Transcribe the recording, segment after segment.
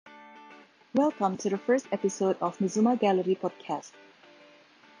Welcome to the first episode of Mizuma Gallery podcast.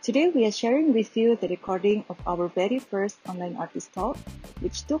 Today we are sharing with you the recording of our very first online artist talk,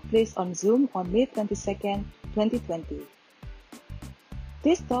 which took place on Zoom on May 22nd, 2020.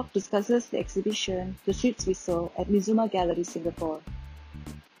 This talk discusses the exhibition The Streets We Saw at Mizuma Gallery, Singapore.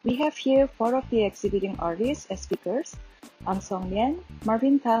 We have here four of the exhibiting artists as speakers: Ang Song Lian,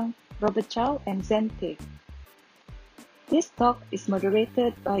 Marvin Tang, Robert Chow, and Zen Teh. This talk is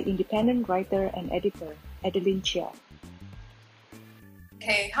moderated by independent writer and editor Adeline Chia.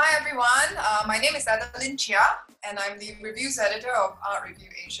 Okay, hi everyone. My name is Adeline Chia, and I'm the reviews editor of Art Review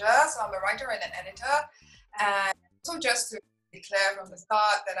Asia. So I'm a writer and an editor. And so just to declare from the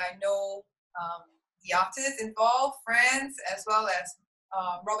start that I know the artists involved, friends, as well as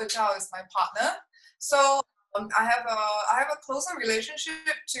Robert Chow is my partner. So I have a closer relationship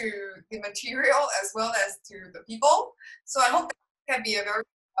to the material as well as to the people. So I hope that can be a very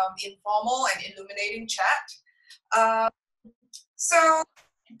informal and illuminating chat. So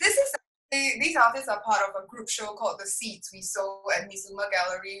these artists are part of a group show called The Seeds We Saw at Mizuma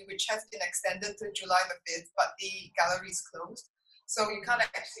Gallery, which has been extended to July the 5th, but the gallery is closed. So you can't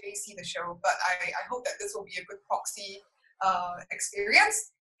actually see the show, but I hope that this will be a good proxy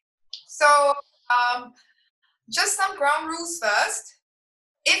experience. So just some ground rules first.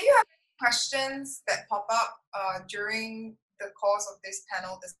 If you have any questions that pop up during the course of this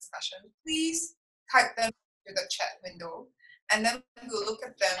panel discussion, please type them to the chat window, and then we'll look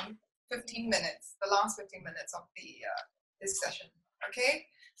at them 15 minutes, the last 15 minutes of this session. Okay,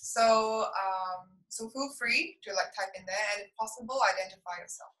 so feel free to type in there, and if possible, identify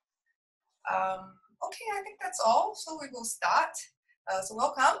yourself. Okay, I think that's all. So we will start. So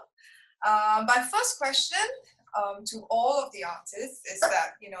welcome. My first question to all of the artists is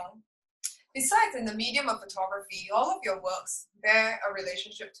that, besides in the medium of photography, all of your works bear a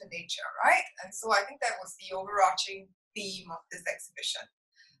relationship to nature, right? And so I think that was the overarching theme of this exhibition.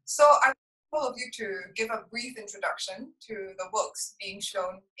 So I want all of you to give a brief introduction to the works being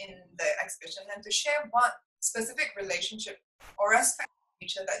shown in the exhibition and to share one specific relationship or aspect of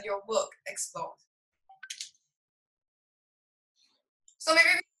nature that your work explores. So maybe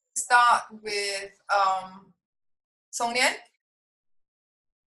we can start with Song Lian.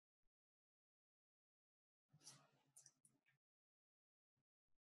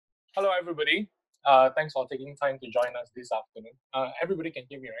 Hello, everybody. Thanks for taking time to join us this afternoon. Everybody can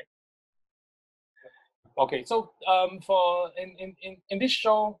hear me, right? Okay, so in this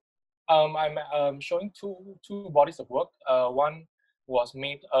show, I'm showing two bodies of work. One was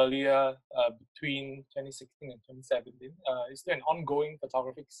made earlier between 2016 and 2017. It's an ongoing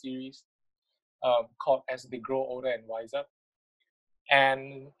photographic series called As They Grow Older and Wiser,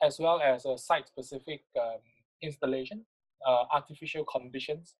 and as well as a site-specific installation, Artificial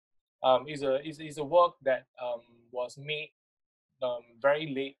Conditions. Is a work that was made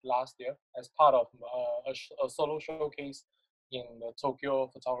very late last year as part of a solo showcase in the Tokyo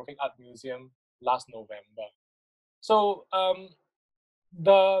Photographic Art Museum last November. So I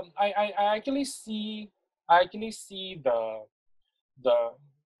actually see the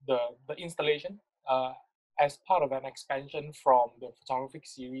installation as part of an expansion from the photographic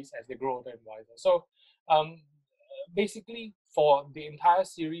series As They Grow Older and Wiser. So basically, for the entire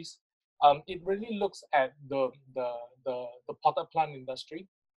series, it really looks at the potted plant industry.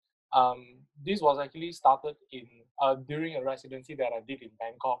 This was actually started in during a residency that I did in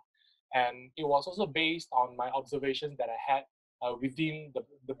Bangkok, and it was also based on my observations that I had within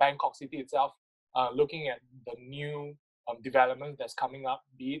the Bangkok city itself, looking at the new development that's coming up,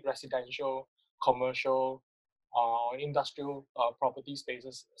 be it residential, commercial, industrial property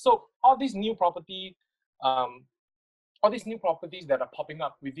spaces. So all these new properties that are popping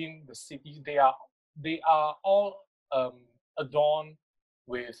up within the cities, they are all adorned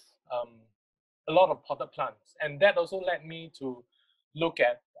with a lot of potted plants, and that also led me to look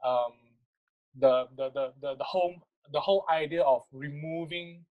at the whole idea of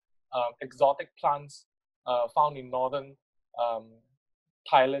removing exotic plants found in northern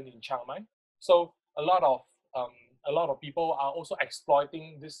Thailand in Chiang Mai. So a lot of people are also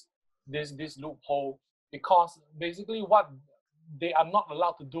exploiting this loophole, because basically what they are not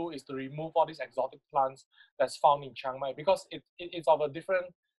allowed to do is to remove all these exotic plants that's found in Chiang Mai, because it's of a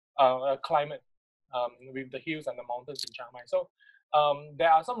different climate with the hills and the mountains in Chiang Mai. So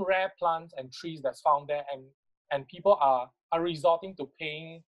there are some rare plants and trees that's found there, and people are resorting to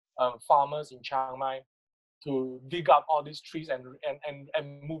paying farmers in Chiang Mai to dig up all these trees and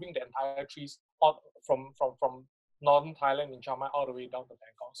moving the entire trees from northern Thailand in Chiang Mai all the way down to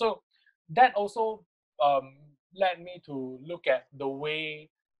Bangkok. So that also led me to look at the way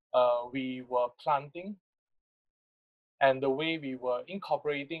we were planting and the way we were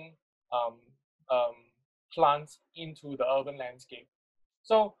incorporating um, um, plants into the urban landscape.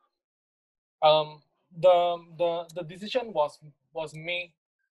 So um, the decision was made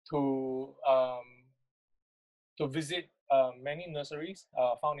to visit many nurseries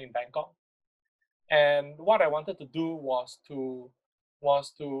found in Bangkok, and what I wanted to do was to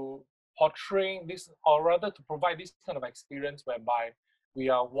portray this, or rather to provide this kind of experience whereby we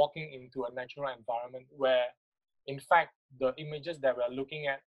are walking into a natural environment where, in fact, the images that we're looking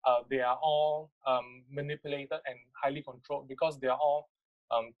at, they are all manipulated and highly controlled because they are all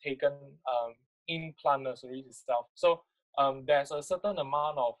taken in plant nurseries itself. So there's a certain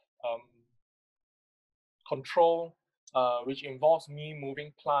amount of control, which involves me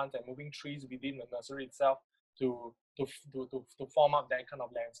moving plants and moving trees within the nursery itself to form up that kind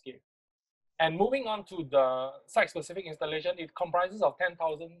of landscape. And moving on to the site-specific installation, it comprises of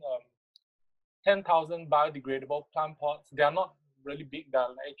 10,000 biodegradable plant pots. They are not really big; they're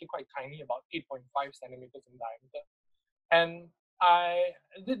actually quite tiny, about 8.5 centimeters in diameter. And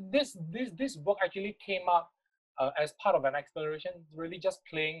this book actually came up as part of an exploration, really just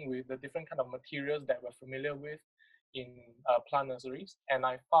playing with the different kind of materials that we're familiar with in plant nurseries. And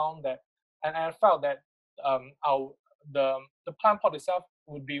I found that, and I felt that our the plant pot itself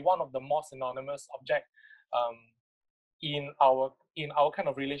would be one of the more synonymous object um, in our kind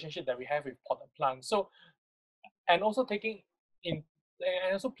of relationship that we have with potted plants. So, and also taking in,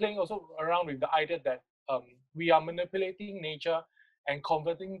 and also playing also around with the idea that we are manipulating nature and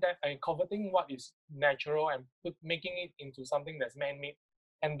converting what is natural and making it into something that's man-made,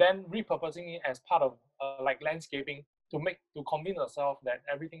 and then repurposing it as part of like landscaping to convince ourselves that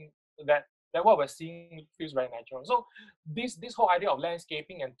everything that what we're seeing feels very natural. So this whole idea of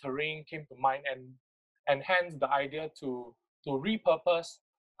landscaping and terrain came to mind, and hence the idea to repurpose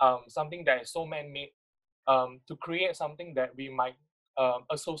something that is so man-made to create something that we might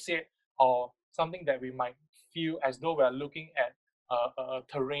associate, or something that we might feel as though we're looking at a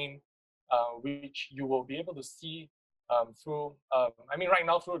terrain which you will be able to see through, I mean, right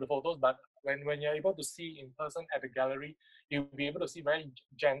now through the photos, but when you're able to see in person at the gallery, you'll be able to see very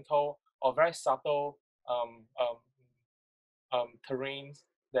gentle or very subtle terrains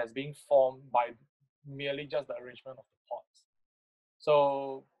that's being formed by merely just the arrangement of the pots.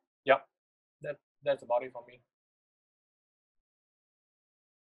 So, yeah, that's about it for me.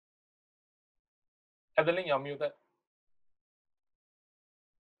 Evelyn, you're muted.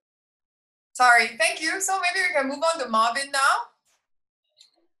 Sorry, thank you. So maybe we can move on to Marvin now.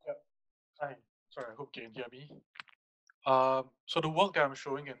 Hi, sorry, I hope you can hear me. So the work that I'm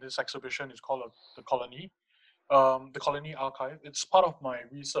showing in this exhibition is called the Colony Archive. It's part of my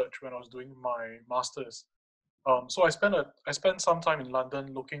research when I was doing my master's. So I spent some time in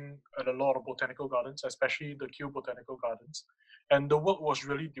London looking at a lot of botanical gardens, especially the Kew Botanical Gardens, and the work was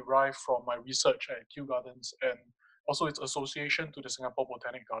really derived from my research at Kew Gardens and also its association to the Singapore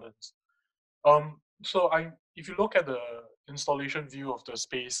Botanic Gardens. If you look at the installation view of the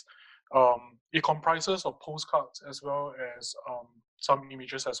space, it comprises of postcards as well as some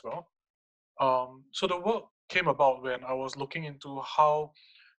images as well. So the work came about when I was looking into how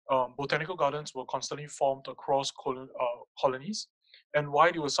botanical gardens were constantly formed across colonies, and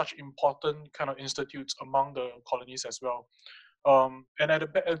why they were such important kind of institutes among the colonies as well. And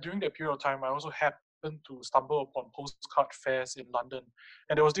during that period of time, I also happened to stumble upon postcard fairs in London,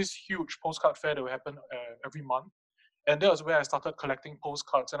 and there was this huge postcard fair that would happen every month. And that was where I started collecting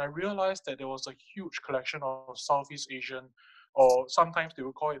postcards, and I realized that there was a huge collection of Southeast Asian, or sometimes they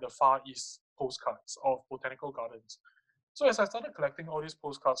would call it the Far East postcards of botanical gardens. So as I started collecting all these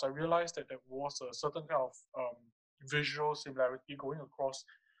postcards, I realized that there was a certain kind of visual similarity going across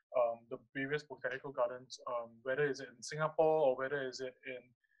the various botanical gardens, whether it's in Singapore or whether it's in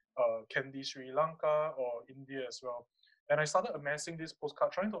Kandy, Sri Lanka, or India as well. And I started amassing this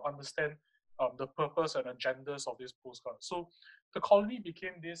postcard, trying to understand the purpose and agendas of this postcard. So the colony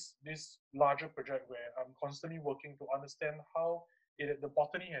became this larger project where I'm constantly working to understand how the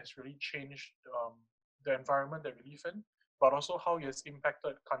botany has really changed the environment that we live in, but also how it has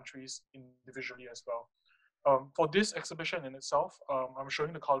impacted countries individually as well. For this exhibition in itself, I'm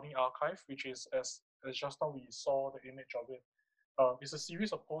showing the Colony Archive, which is, as just now we saw the image of it. It's a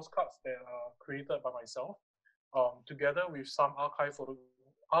series of postcards that are created by myself, together with some archive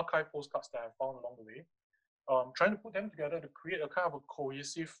postcards that I found along the way. Trying to put them together to create a kind of a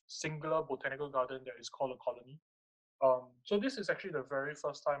cohesive, singular botanical garden that is called a colony. So this is actually the very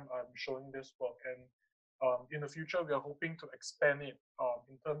first time I'm showing this work, and in the future we are hoping to expand it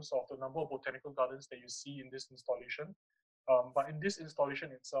in terms of the number of botanical gardens that you see in this installation. But in this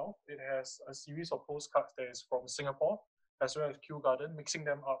installation itself, it has a series of postcards that is from Singapore as well as Kew Garden, mixing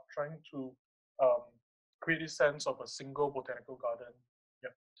them up, trying to create a sense of a single botanical garden.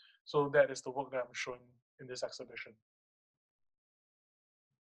 Yeah. So that is the work that I'm showing in this exhibition.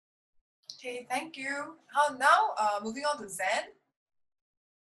 Okay, thank you. Moving on to Zen.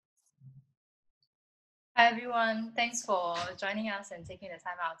 Hi everyone, thanks for joining us and taking the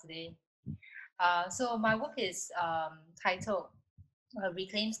time out today. So my work is titled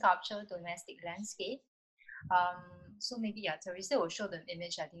Reclaim Sculpture Domestic Landscape. So maybe Teresa will show the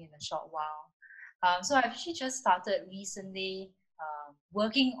image I think in a short while. So I've actually just started recently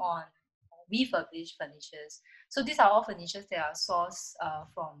working on refurbished furnitures. So these are all furnitures that are sourced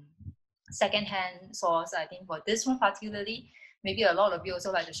from second-hand source. I think for this one particularly, maybe a lot of you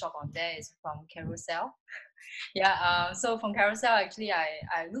also like to shop on there, is from Carousel. Yeah, so from Carousel, actually,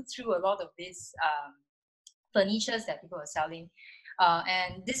 I looked through a lot of these furnitures that people are selling,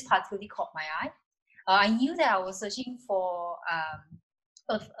 and this particularly caught my eye. I knew that I was searching for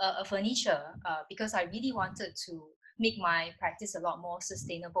a furniture because I really wanted to make my practice a lot more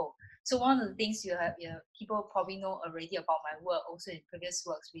sustainable. So one of the things people probably know already about my work, also in previous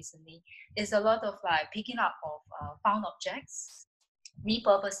works recently, is a lot of like picking up of found objects,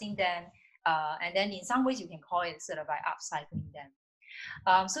 repurposing them, and then in some ways you can call it sort of like upcycling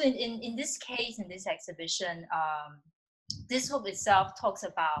them. So in this case, in this exhibition, this book itself talks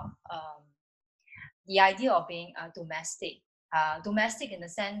about the idea of being domestic. Domestic in the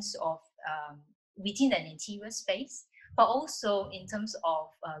sense of within an interior space, but also in terms of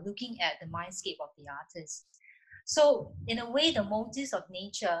looking at the mindscape of the artist. So in a way, the motives of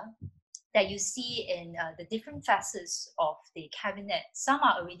nature that you see in the different facets of the cabinet, some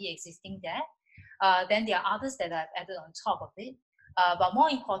are already existing there. Then there are others that I've added on top of it. But more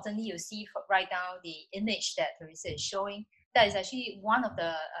importantly, you see right now the image that Teresa is showing. That is actually one of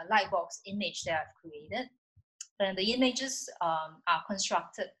the lightbox image that I've created. And the images are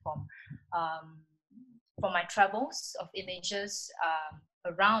constructed from my travels of images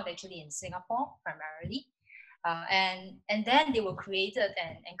around actually in Singapore primarily. And then they were created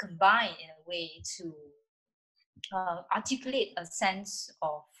and combined in a way to articulate a sense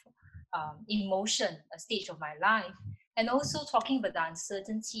of emotion, a stage of my life, and also talking about the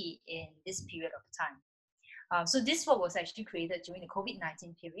uncertainty in this period of time. So this work was actually created during the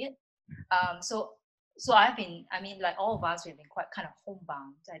COVID-19 period. So I've been, I mean, like all of us, we've been quite kind of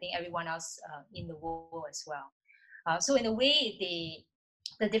homebound. I think everyone else in the world as well. So in a way,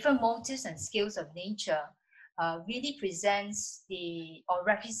 the different motives and skills of nature really presents or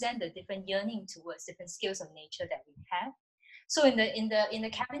represent the different yearning towards different skills of nature that we have. So in the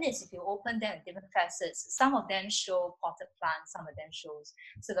cabinets, if you open them in different facets, some of them show potted plants, some of them shows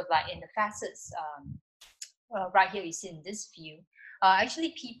sort of like in the facets. Right here you see in this view.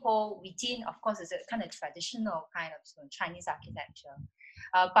 Actually, people within, of course, it's a kind of traditional kind of Chinese architecture.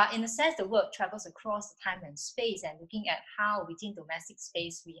 But in a sense, the work travels across the time and space, and looking at how within domestic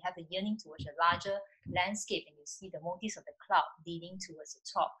space we have the yearning towards a larger landscape, and you see the motifs of the cloud leading towards the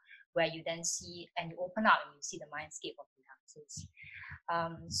top, where you then see and you open up and you see the mindscape of the artist.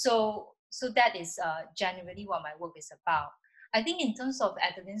 So that is generally what my work is about. I think in terms of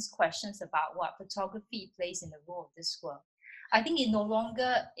Adeline's questions about what photography plays in the role of this work, I think I'm no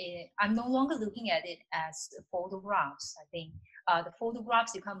longer looking at it as photographs. I think the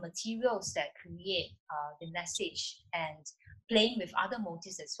photographs become materials that create the message, and playing with other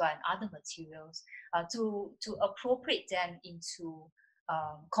motifs as well and other materials to appropriate them into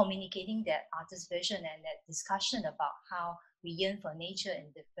communicating that artist's vision and that discussion about how we yearn for nature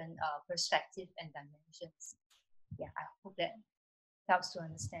in different perspectives and dimensions. Yeah, I hope that helps to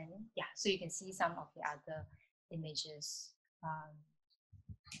understand it. Yeah, so you can see some of the other images.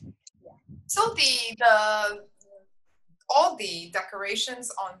 Yeah. So all the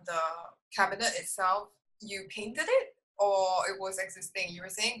decorations on the cabinet itself, you painted it, or it was existing? You were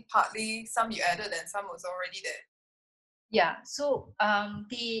saying partly some you added and some was already there. Yeah, so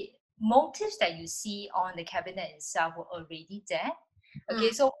the motifs that you see on the cabinet itself were already there.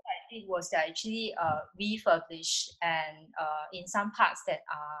 Okay, so what I did was that I actually refurbish, and in some parts that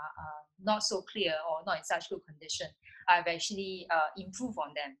are not so clear or not in such good condition, I've actually improved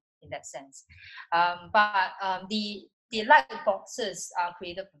on them in that sense. But the light boxes are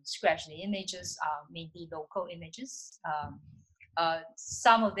created from scratch. The images are mainly local images.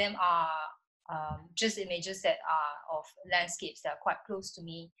 Some of them are just images that are of landscapes that are quite close to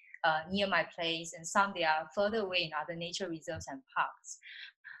me, near my place, and some they are further away in other nature reserves and parks.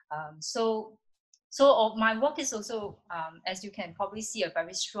 So my work is also, as you can probably see, a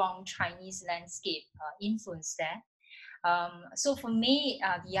very strong Chinese landscape influence there. So for me,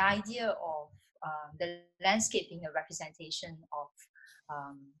 the idea of the landscape being a representation of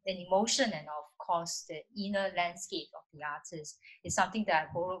an emotion and of course the inner landscape of the artist is something that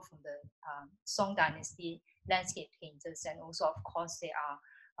I borrowed from the Song Dynasty landscape painters, and also of course they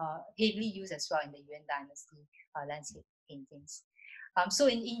are heavily used as well in the Yuan Dynasty landscape paintings. So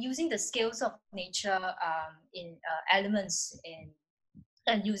in using the scales of nature in elements in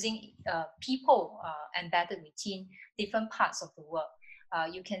and using people embedded within different parts of the work,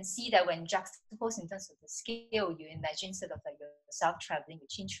 you can see that when juxtaposed in terms of the scale, you imagine sort of like yourself traveling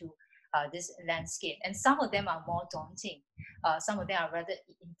within through this landscape. And some of them are more daunting. Some of them are rather,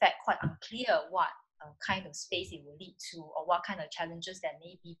 in fact, quite unclear what kind of space it will lead to or what kind of challenges that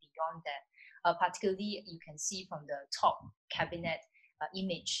may be beyond that. Particularly, you can see from the top cabinet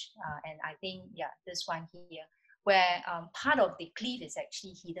image. And I think, yeah, this one here, where part of the cliff is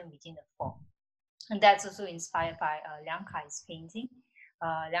actually hidden within the fog. And that's also inspired by Liang Kai's painting.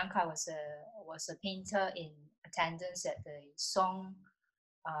 Liang Kai was a painter in attendance at the Song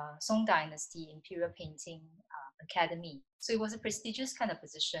Dynasty Imperial Painting Academy. So it was a prestigious kind of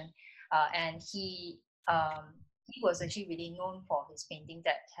position, and he was actually really known for his painting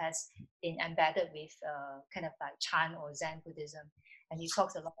that has been embedded with kind of like Chan or Zen Buddhism, and he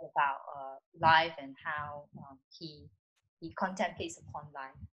talks a lot about life and how he contemplates upon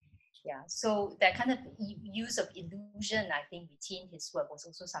life. Yeah, so that kind of use of illusion, I think, within his work was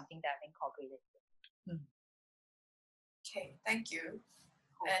also something that I've incorporated. Okay, thank you.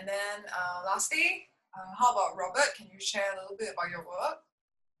 And then lastly, how about Robert? Can you share a little bit about your work?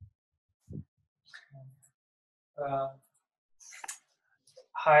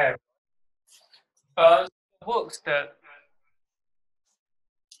 Hi. Works that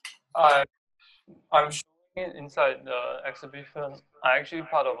I'm showing inside the exhibition are actually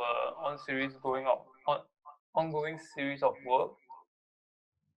part of a ongoing series of work.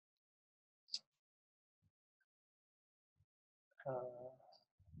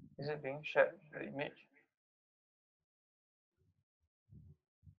 Is it being shared, the image?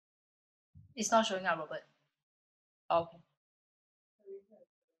 It's not showing up, Robert. Okay.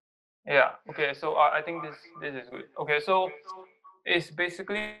 Yeah. Okay. So I think this is good. Okay. So it's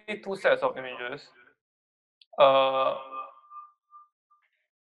basically two sets of images.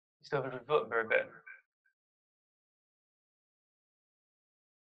 It's the reverb very bad.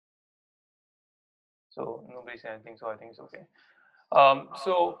 So nobody said anything, so I think it's okay.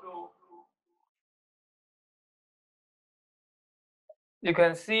 So you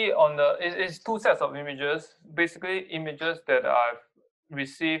can see on the it's two sets of images, basically images that I've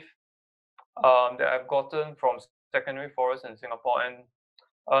received, that I've gotten from secondary forests in Singapore.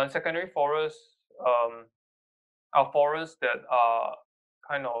 And secondary forests are forests that are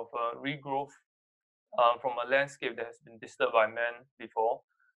kind of regrowth from a landscape that has been disturbed by man before.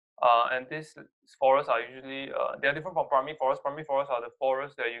 And these forests are usually they are different from primary forests. Primary forests are the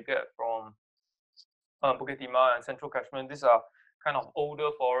forests that you get from Bukit Timah and Central Catchment. These are kind of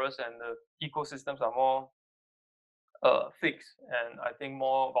older forests, and the ecosystems are more fixed and I think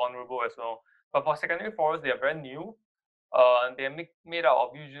more vulnerable as well. But for secondary forests, they are very new. And they are made out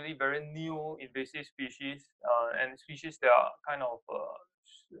of usually very new invasive species, and species that are kind of,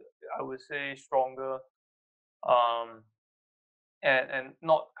 I would say, stronger, and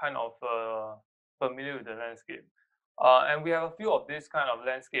not kind of familiar with the landscape. And we have a few of this kind of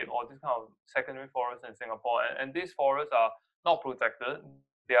landscape or this kind of secondary forests in Singapore. And these forests are not protected.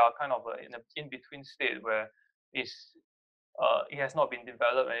 They are kind of in an in-between state where it has not been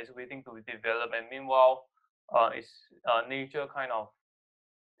developed and it's waiting to be developed. And meanwhile, nature kind of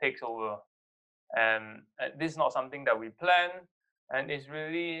takes over. And this is not something that we plan. And it's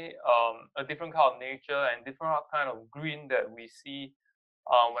really a different kind of nature and different kind of green that we see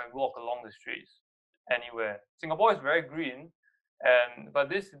when we walk along the streets anywhere. Singapore is very green,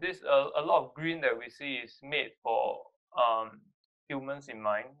 but a lot of green that we see is made for humans in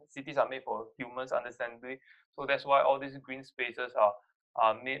mind. Cities are made for humans, understandably. So that's why all these green spaces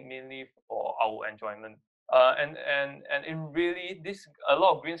are made mainly for our enjoyment. And in really, a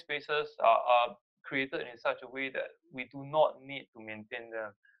lot of green spaces are created in such a way that we do not need to maintain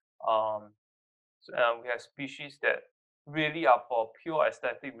them. We have species that really are for pure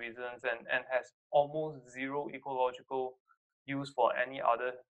aesthetic reasons and has almost zero ecological use for any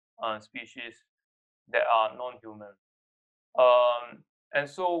other species that are non-human. And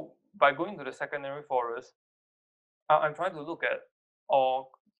so by going to the secondary forest, I'm trying to look at or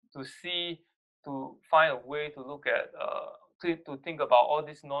to find a way to look at to think about all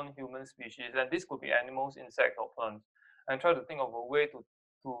these non-human species, and this could be animals, insects, or plants, and try to think of a way to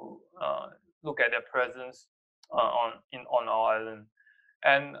look at their presence on our island.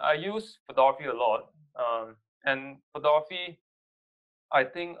 And I use photography a lot, and photography, I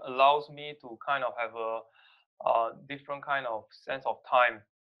think, allows me to kind of have a different kind of sense of time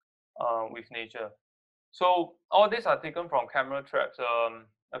with nature. So all these are taken from camera traps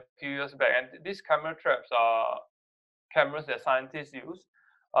a few years back, and these camera traps are cameras that scientists use.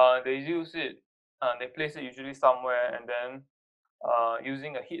 They use it, they place it usually somewhere, and then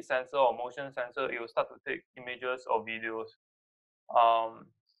using a heat sensor or motion sensor, it will start to take images or videos.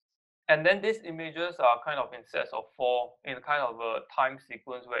 And then these images are kind of in sets of 4 in kind of a time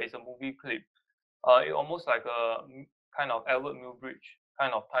sequence where it's a movie clip. It almost like a kind of Albert Muybridge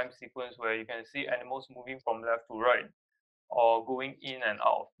kind of time sequence where you can see animals moving from left to right or going in and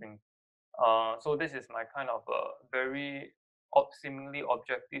out of things. So this is my kind of a very seemingly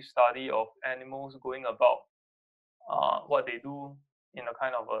objective study of animals going about what they do in a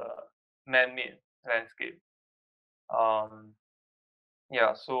kind of a man-made landscape.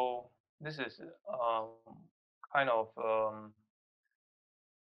 Yeah, so this is kind of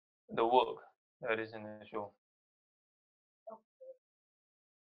the work that is in the show.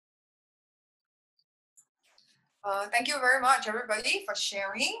 Thank you very much, everybody, for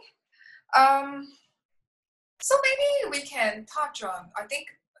sharing. So maybe we can touch on, I think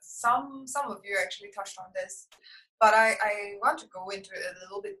some of you actually touched on this, but I want to go into it a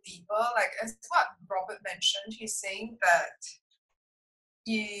little bit deeper. Like as what Robert mentioned, he's saying that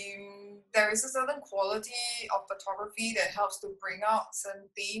there is a certain quality of photography that helps to bring out certain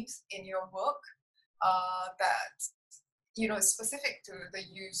themes in your work that is specific to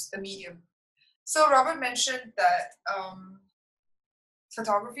the medium. So Robert mentioned that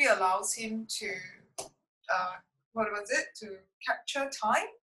photography allows him to to capture time.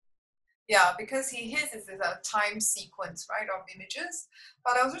 Yeah, because his is a time sequence, right, of images.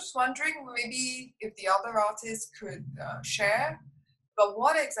 But I was just wondering maybe if the other artists could share, but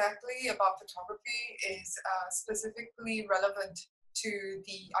what exactly about photography is specifically relevant to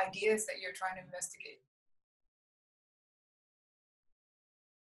the ideas that you're trying to investigate?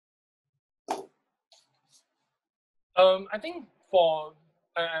 I think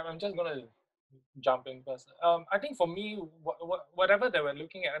I'm just gonna jump in first. I think for me, whatever that we're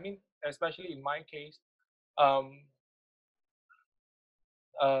looking at, I mean, especially in my case, um,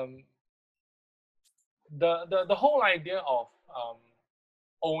 um, the whole idea of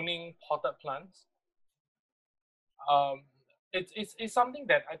owning potted plants, it's something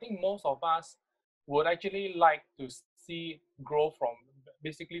that I think most of us would actually like to see grow from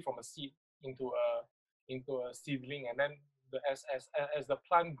basically from a seed into a seedling, and then as the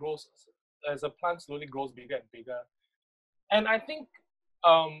plant grows, as the plant slowly grows bigger and bigger. And I think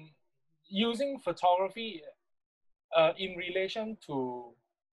using photography in relation to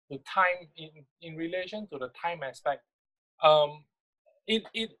the time, in relation to the time aspect, um,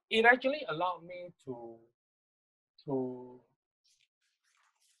 it actually allowed me to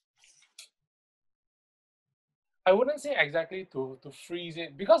I wouldn't say exactly to freeze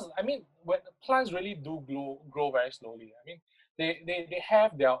it, because I mean when plants really do grow very slowly. I mean they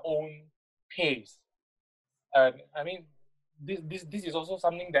have their own pace, and I mean this is also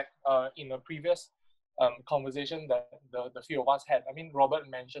something that in a previous conversation that the few of us had. I mean Robert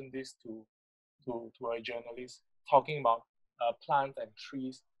mentioned this to a journalist, talking about plants and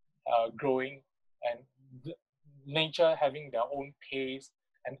trees growing, and nature having their own pace,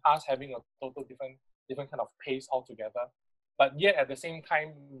 and us having a total different kind of pace altogether. But yet at the same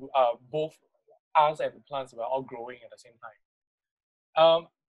time, both us and the plants were all growing at the same time.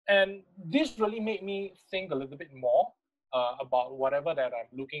 And this really made me think a little bit more about whatever that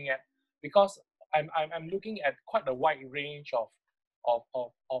I'm looking at, because I'm looking at quite a wide range of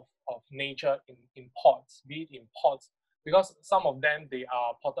nature in pots, be it in pots, because some of them they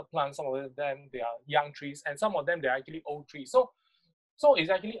are potted plants, some of them they are young trees, and some of them they're actually old trees. So it's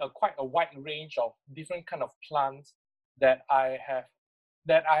actually quite a wide range of different kind of plants that I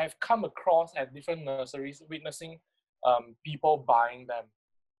have come across at different nurseries, witnessing people buying them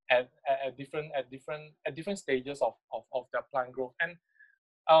at different stages of their plant growth. And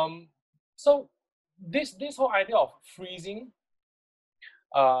so this whole idea of freezing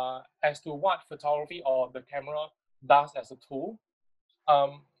as to what photography or the camera does as a tool,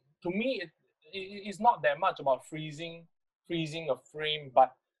 to me it's not that much about freezing a frame,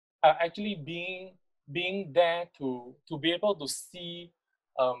 but actually being there to be able to see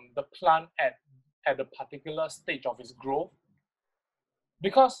the plant at a particular stage of its growth.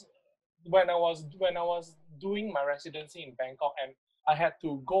 Because when I was doing my residency in Bangkok, and I had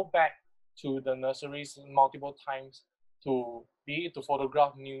to go back to the nurseries multiple times to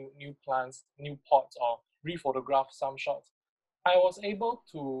photograph new plants, new pots, or re-photograph some shots, I was able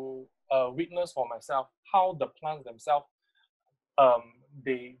to witness for myself how the plants themselves um,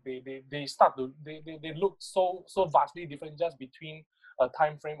 they start to they look so vastly different just between a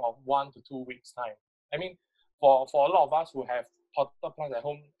time frame of 1 to 2 weeks time. I mean, for a lot of us who have potted plants at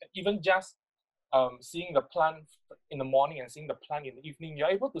home, even just seeing the plant in the morning and seeing the plant in the evening, you're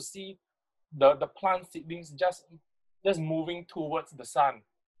able to see the plant seedlings just moving towards the sun.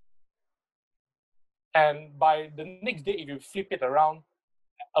 And by the next day, if you flip it around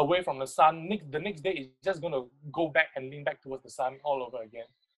away from the sun, the next day is just going to go back and lean back towards the sun all over again.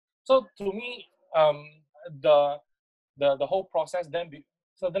 So to me, the whole process then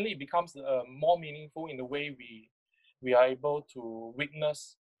suddenly becomes more meaningful in the way we are able to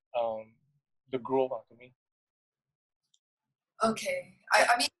witness the growth to me. Okay,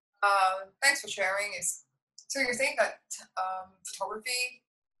 I mean, thanks for sharing. So you think that photography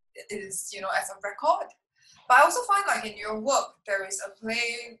is, as a record, but I also find like in your work there is a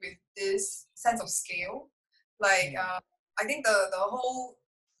play with this sense of scale. Like I think the whole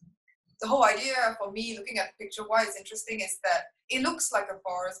idea for me looking at the picture, why it's interesting is that it looks like a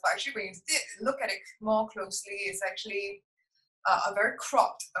forest, but actually when you look at it more closely, it's actually a very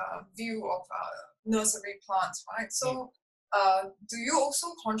cropped view of nursery plants, right? So do you also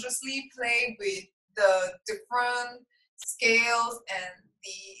consciously play with the different scales and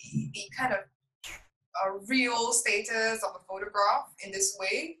the kind of real status of a photograph in this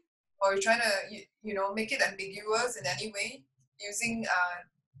way? Or are you trying to, make it ambiguous in any way using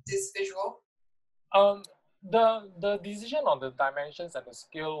this visual? The decision on the dimensions and the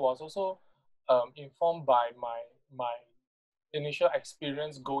scale was also informed by my initial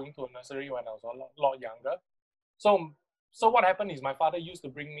experience going to a nursery when I was a lot younger. So what happened is my father used to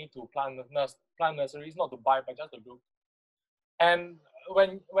bring me to plant nurseries, not to buy, but just to look. And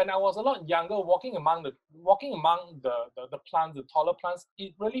when I was a lot younger, walking among the plants, the taller plants,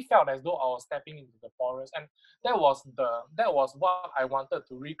 it really felt as though I was stepping into the forest, and that was what I wanted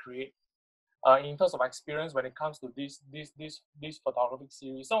to recreate in terms of experience when it comes to this photographic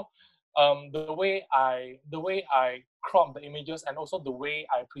series. So the way I cropped the images and also the way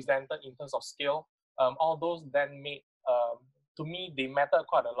I presented in terms of scale, all those then made to me they mattered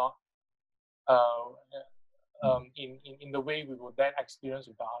quite a lot in the way we would then experience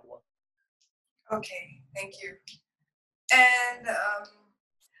with the artwork. Okay, thank you. And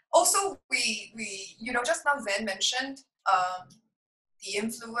also we just now Zen mentioned the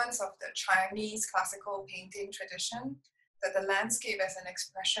influence of the Chinese classical painting tradition, that the landscape as an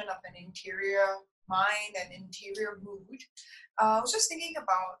expression of an interior mind and interior mood. I was just thinking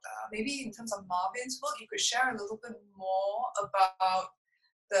about maybe in terms of Marvin's work, you could share a little bit more about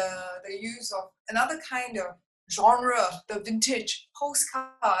the use of another kind of genre, the vintage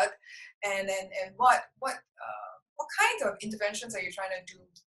postcard, and what kind of interventions are you trying to do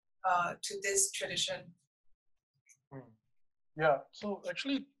to this tradition? Yeah, so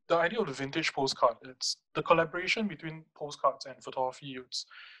actually the idea of the vintage postcard, it's the collaboration between postcards and photography.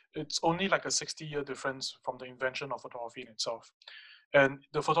 It's only like a 60-year difference from the invention of photography in itself. And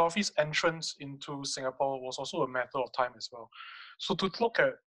the photography's entrance into Singapore was also a matter of time as well. So to look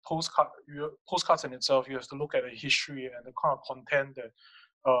at postcards in itself, you have to look at the history and the kind of content that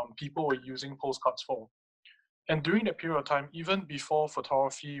people were using postcards for. And during that period of time, even before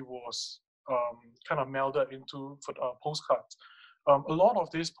photography was kind of melded into postcards, a lot of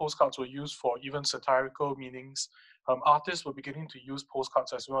these postcards were used for even satirical meanings. Artists were beginning to use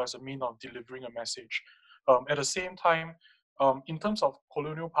postcards as well as a means of delivering a message. At the same time, in terms of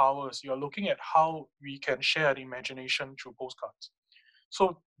colonial powers, you are looking at how we can share an imagination through postcards.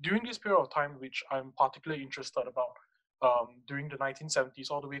 So during this period of time, which I'm particularly interested about, during the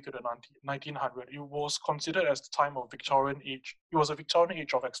 1970s all the way to the 1900s, it was considered as the time of Victorian age. It was a Victorian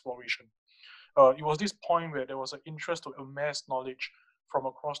age of exploration. It was this point where there was an interest to amass knowledge from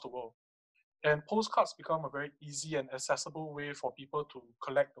across the world. And postcards become a very easy and accessible way for people to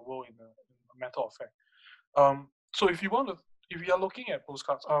collect the world in a matter of fact. So if you are looking at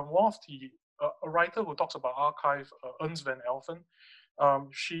postcards, one of a writer who talks about archive, Ernst van Elfen,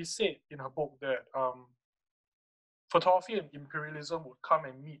 she said in her book that photography and imperialism would come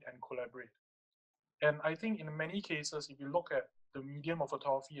and meet and collaborate. And I think in many cases, if you look at the medium of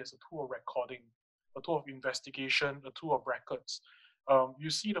photography as a tool of recording, a tool of investigation, a tool of records, you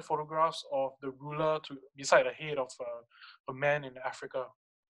see the photographs of the ruler beside the head of a man in Africa.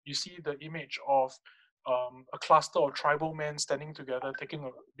 You see the image of a cluster of tribal men standing together,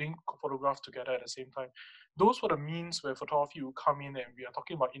 being photographed together at the same time. Those were the means where photography would come in, and we are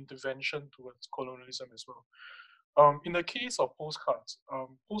talking about intervention towards colonialism as well. In the case of postcards,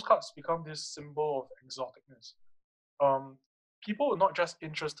 postcards become this symbol of exoticness. People were not just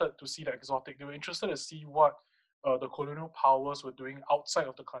interested to see the exotic, they were interested to see what the colonial powers were doing outside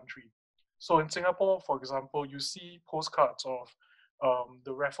of the country. So in Singapore, for example, you see postcards of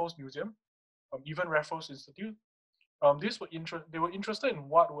the Raffles Museum, even Raffles Institute. They were interested in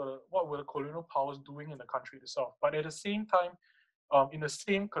what were the colonial powers doing in the country itself. But at the same time, in the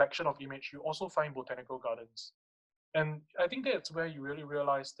same collection of image, you also find botanical gardens. And I think that's where you really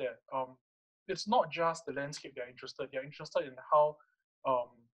realize that it's not just the landscape they're interested in how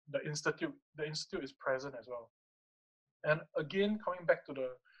the institute is present as well. And again, coming back to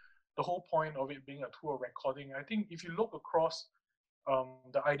the whole point of it being a tour recording, I think if you look across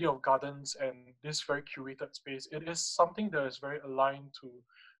the idea of gardens and this very curated space, it is something that is very aligned to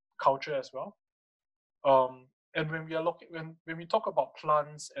culture as well. And when we are looking, when we talk about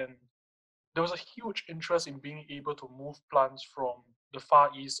plants, and there was a huge interest in being able to move plants from the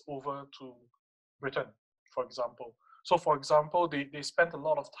Far East over to Britain, for example. So, for example, they spent a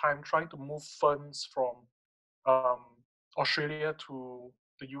lot of time trying to move ferns from Australia to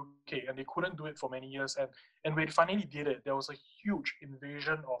the UK, and they couldn't do it for many years. And when they finally did it, there was a huge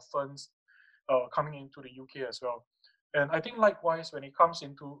invasion of ferns coming into the UK as well. And I think likewise, when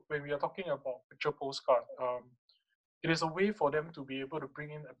we are talking about picture postcard, it is a way for them to be able to bring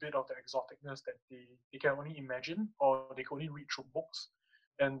in a bit of the exoticness that they can only imagine or they can only read through books.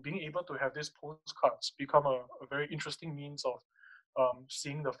 And being able to have these postcards become a very interesting means of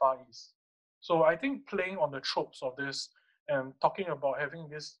seeing the Far East. So I think playing on the tropes of this and talking about having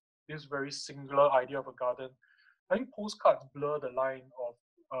this very singular idea of a garden, I think postcards blur the line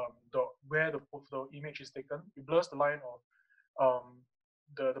of where the image is taken. It blurs the line of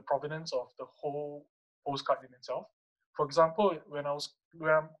the provenance of the whole postcard in itself. For example, when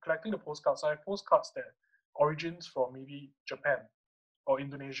I'm collecting the postcards, I have postcards that origins from maybe Japan or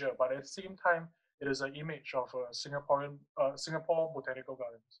Indonesia, but at the same time, it is an image of a Singapore botanical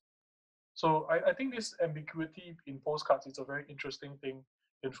gardens. So I think this ambiguity in postcards is a very interesting thing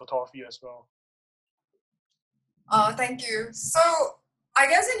in photography as well. Thank you. So I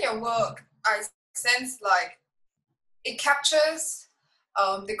guess in your work, I sense like it captures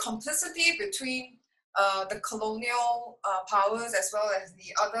the complicity between the colonial powers as well as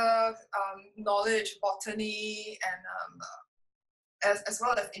the other knowledge, botany, and as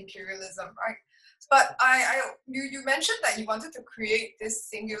well as imperialism, right? But you mentioned that you wanted to create this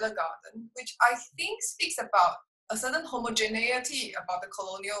singular garden, which I think speaks about a certain homogeneity about the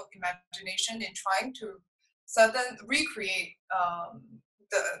colonial imagination in trying to recreate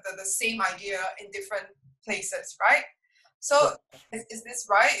the same idea in different places, right? So is this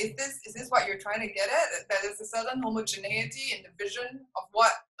right? Is this what you're trying to get at? That there's a certain homogeneity in the vision of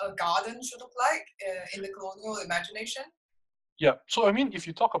what a garden should look like in the colonial imagination? Yeah, so I mean, if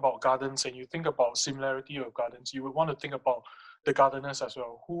you talk about gardens and you think about similarity of gardens, you would want to think about the gardeners as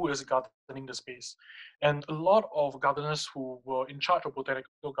well. Who is gardening the space? And a lot of gardeners who were in charge of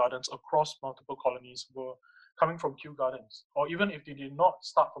botanical gardens across multiple colonies were coming from Kew Gardens. Or even if they did not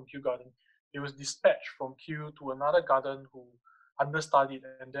start from Kew Garden, they was dispatched from Kew to another garden who understudied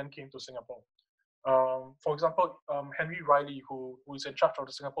and then came to Singapore. For example, Henry Riley, who is in charge of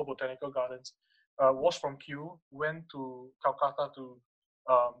the Singapore Botanical Gardens, was from Kew, went to Calcutta to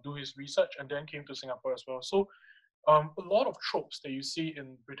do his research, and then came to Singapore as well. So a lot of tropes that you see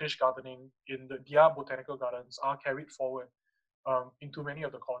in British gardening in their botanical gardens are carried forward into many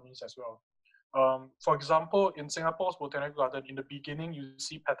of the colonies as well. For example, in Singapore's botanical garden, in the beginning, you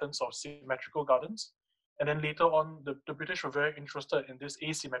see patterns of symmetrical gardens. And then later on, the British were very interested in this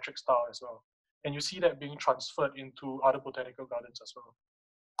asymmetric style as well. And you see that being transferred into other botanical gardens as well.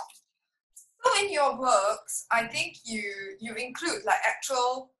 So in your works, I think you include like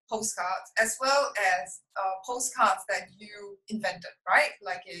actual postcards as well as postcards that you invented, right?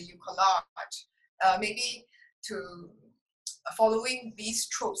 Like you collage, maybe to following these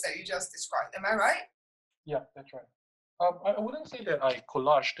tropes that you just described. Am I right? Yeah, that's right. I wouldn't say that I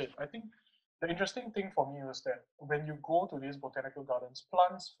collaged it. I think the interesting thing for me was that when you go to these botanical gardens,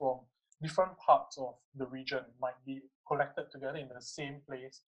 plants from different parts of the region might be collected together in the same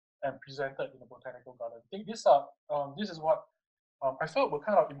place and presented in a botanical garden. I think this is what I felt were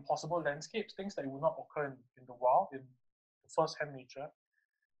kind of impossible landscapes, things that would not occur in the wild, in first-hand nature,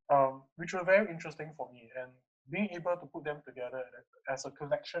 which were very interesting for me. And being able to put them together as a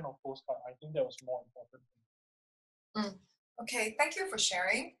collection of postcards, I think that was more important. Okay, thank you for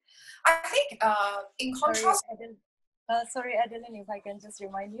sharing. I think in contrast... Sorry, Adeline, if I can just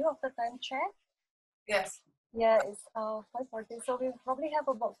remind you of the time check. Yes. Yeah, it's 5:40, so we probably have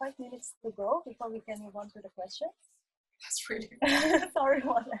about 5 minutes to go before we can move on to the questions. That's really Sorry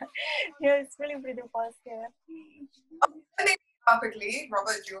about that. Yeah, it's really pretty fast here. I think quickly,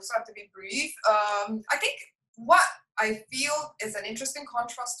 Robert, you also have to be brief. I think what I feel is an interesting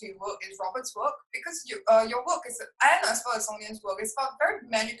contrast to your work is Robert's work, because your work is, and as well as Song Lian's work, is about very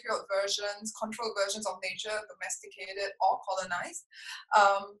manicured versions, controlled versions of nature, domesticated or colonized.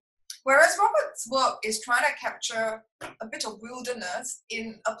 Whereas Robert's work is trying to capture a bit of wilderness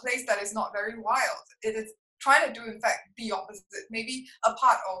in a place that is not very wild. It is trying to do, in fact, the opposite, maybe a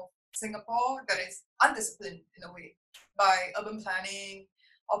part of Singapore that is undisciplined in a way by urban planning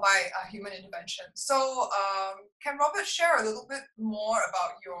or by human intervention. So, can Robert share a little bit more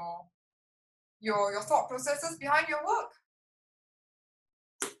about your thought processes behind your work?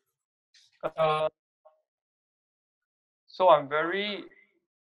 So I'm very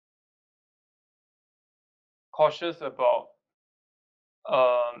cautious about.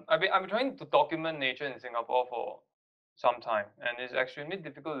 I'm trying to document nature in Singapore for some time, and it's extremely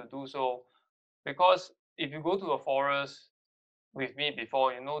difficult to do so because if you go to a forest with me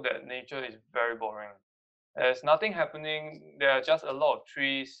before, you know that nature is very boring. There's nothing happening. There are just a lot of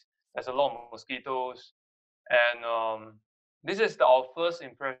trees. There's a lot of mosquitoes, and this is our first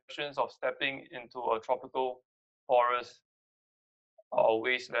impressions of stepping into a tropical forest or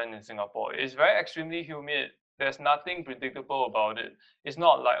wasteland in Singapore. It's very extremely humid. There's nothing predictable about it. It's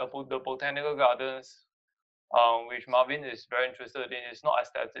not like the botanical gardens, which Marvin is very interested in. It's not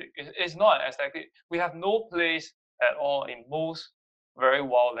aesthetic. It's not aesthetic. We have no place at all in most very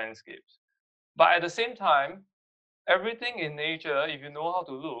wild landscapes. But at the same time, everything in nature, if you know how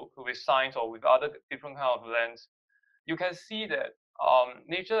to look with science or with other different kind of lens, you can see that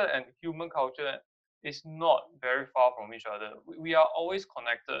nature and human culture is not very far from each other. We are always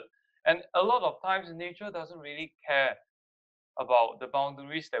connected. And a lot of times nature doesn't really care about the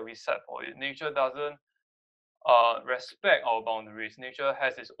boundaries that we set for it. Nature doesn't respect our boundaries. Nature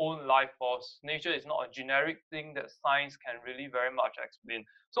has its own life force. Nature is not a generic thing that science can really very much explain.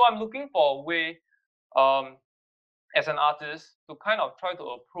 So I'm looking for a way as an artist to kind of try to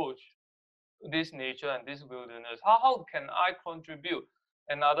approach this nature and this wilderness. How can I contribute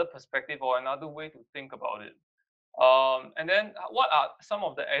another perspective or another way to think about it? And then what are some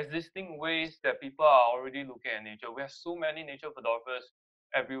of the existing ways that people are already looking at nature? We have so many nature photographers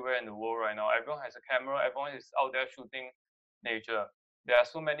everywhere in the world right now. Everyone has a camera. Everyone is out there shooting nature. There are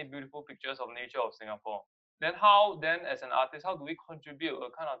so many beautiful pictures of nature of Singapore. Then as an artist, how do we contribute a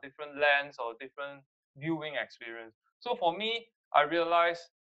kind of different lens or different viewing experience? So for me, I realized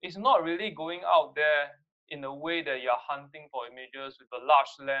it's not really going out there in a way that you're hunting for images with a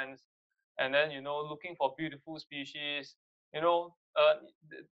large lens and then looking for beautiful species.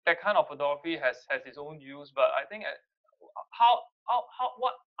 That kind of photography has its own use, but I think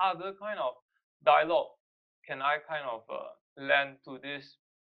what other kind of dialogue can I kind of lend to this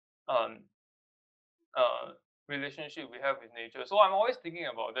um, relationship we have with nature? So I'm always thinking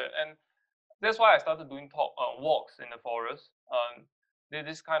about that, and that's why I started doing walks in the forest.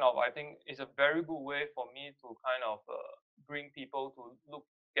 This kind of, I think, is a very good way for me to kind of bring people to look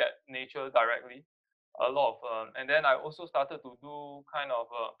at nature directly. A lot of, and then I also started to do kind of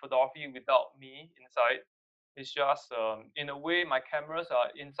photography without me inside. It's just in a way my cameras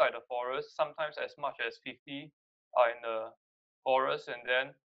are inside the forest. Sometimes as much as 50 are in the forest, and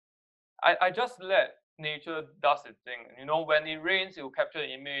then I just let nature does its thing. When it rains, it will capture an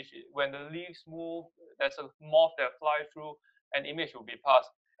image. When the leaves move, there's a moth that flies through, an image will be passed.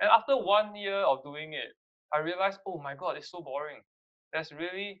 And after 1 year of doing it, I realized, oh my God, it's so boring. There's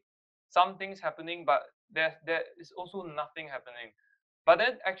really some things happening, but there is also nothing happening. But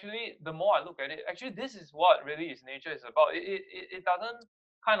then actually, the more I look at it, actually this is what really is nature is about. It doesn't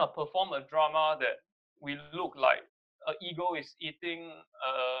kind of perform a drama that we look like an eagle is eating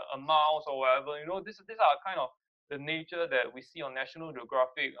a mouse or whatever. These are kind of the nature that we see on National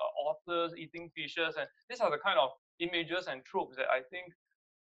Geographic, otters eating fishes, and these are the kind of images and tropes that I think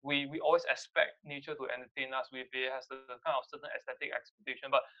we always expect nature to entertain us with. It has the kind of certain aesthetic expectation,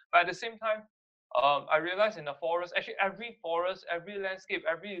 but at the same time, I realized in the forest, actually every forest, every landscape,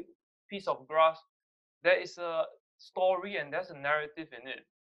 every piece of grass, there is a story and there's a narrative in it.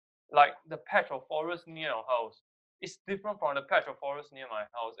 Like the patch of forest near our house is different from the patch of forest near my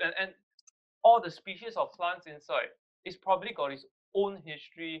house, and all the species of plants inside is probably got its own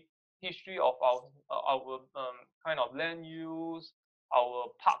history of our kind of land use, our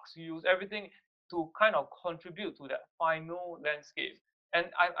parks use, everything to kind of contribute to that final landscape. And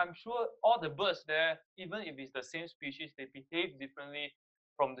I'm sure all the birds there, even if it's the same species, they behave differently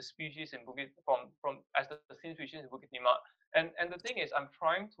from the species in Bukit from as the same species in Bukit Timah. And the thing is, I'm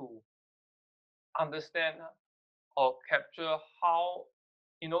trying to understand or capture how,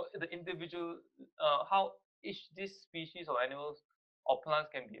 the individual, how each this species of animals or plants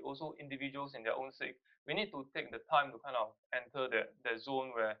can be also individuals in their own sake. We need to take the time to kind of enter that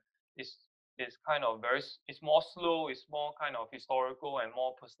zone where it's kind of it's more slow, it's more kind of historical and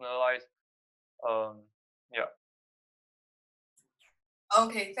more personalized. Yeah.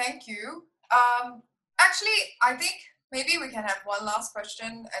 Okay, thank you. Actually, I think maybe we can have one last question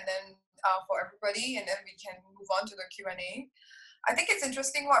and then for everybody, and then we can move on to the Q&A. I think it's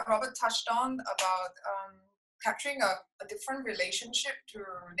interesting what Robert touched on about capturing a different relationship to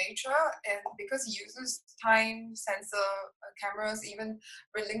nature, and because he uses time, sensor, cameras, even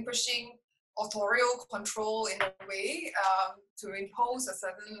relinquishing authorial control in a way to impose a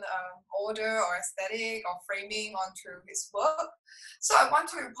certain order or aesthetic or framing onto his work. So I want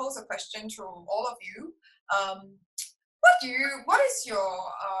to pose a question to all of you. What is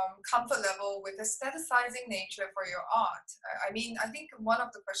your comfort level with aestheticizing nature for your art? I mean, I think one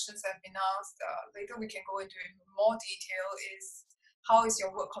of the questions that have been asked, later we can go into in more detail, is how is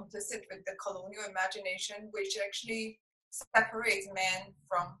your work complicit with the colonial imagination, which actually separates man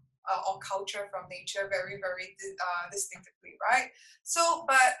from or culture from nature very, very distinctively, right? So,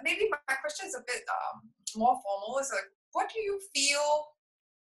 but maybe my question is a bit more formal. Is like, what do you feel?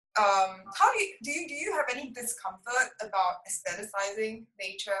 How do you have any discomfort about aestheticizing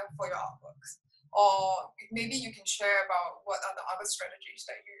nature for your artworks, or maybe you can share about what are the other strategies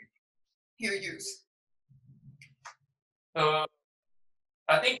that you use? I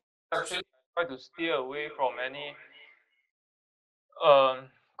think actually I try to steer away from any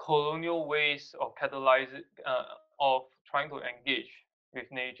colonial ways of of trying to engage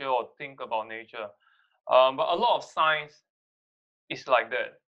with nature or think about nature. But a lot of science is like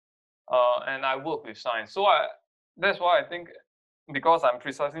that, and I work with science, so that's why I think, because I'm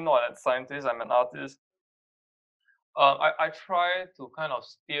precisely not a scientist, I'm an artist. I try to kind of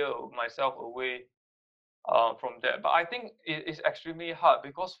steer myself away from that. But I think it's extremely hard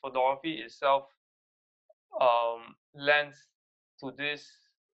because photography itself lends to this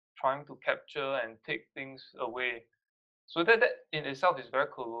trying to capture and take things away. So that in itself is very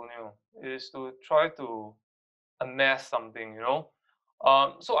colonial. It is to try to amass something,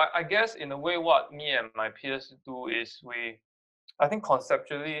 So I guess in a way, what me and my peers do is I think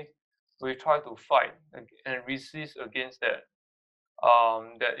conceptually, we try to fight and resist against that.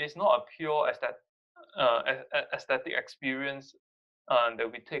 That is not a pure aesthetic experience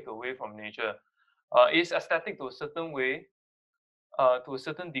that we take away from nature. It's aesthetic to a certain way, to a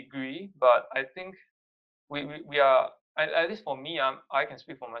certain degree, but I think we are, at least for me, I can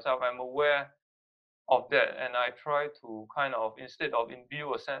speak for myself, I'm aware of that, and I try to kind of, instead of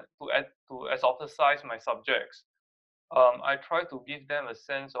imbue a sense to exoticize my subjects, I try to give them a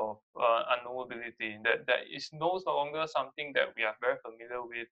sense of unknowability, that is no longer something that we are very familiar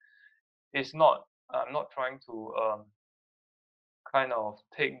with. It's not. I'm not trying to kind of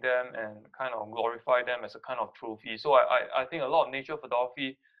take them and kind of glorify them as a kind of trophy. So I think a lot of nature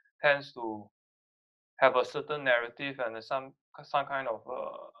photography tends to have a certain narrative and some kind of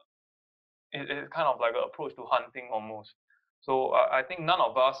it's kind of like an approach to hunting almost. So I think none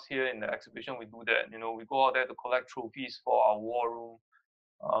of us here in the exhibition, we do that. We go out there to collect trophies for our war room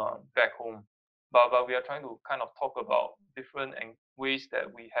back home. But we are trying to kind of talk about different ways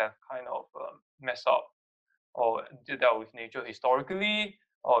that we have kind of messed up or dealt with nature historically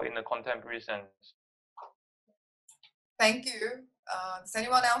or in a contemporary sense. Thank you. Does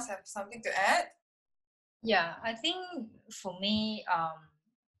anyone else have something to add? Yeah, I think for me,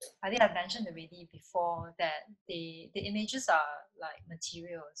 I think I mentioned already before that the images are like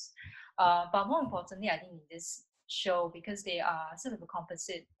materials, but more importantly, I think in this show, because they are sort of a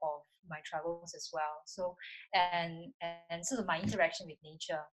composite of my travels as well. So and sort of my interaction with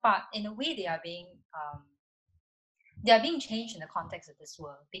nature, but in a way they are being changed in the context of this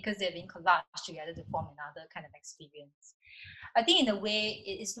world because they're being collaged together to form another kind of experience. I think in a way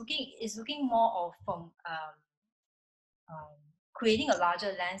it's looking more of from creating a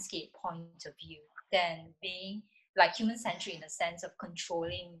larger landscape point of view than being like human centric in the sense of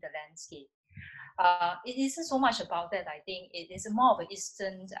controlling the landscape. It isn't so much about that. I think it is more of an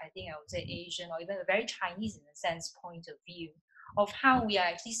Eastern, I think I would say Asian, or even a very Chinese in a sense point of view of how we are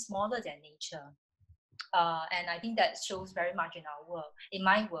actually smaller than nature. And I think that shows very much in our work, in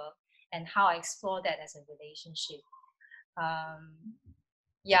my work, and how I explore that as a relationship.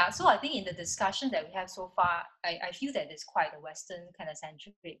 Yeah, so I think in the discussion that we have so far, I feel that it's quite a Western kind of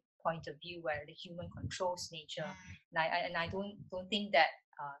centric point of view where the human controls nature, and I don't think that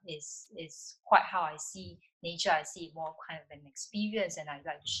is quite how I see nature. I see it more kind of an experience, and I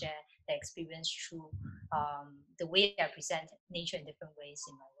like to share the experience through the way I present nature in different ways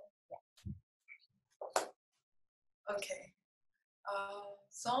in my work. Yeah. Okay.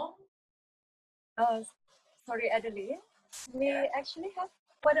 Song? Sorry, Adeline. We actually have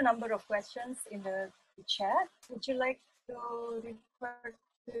quite a number of questions in the chat. Would you like to refer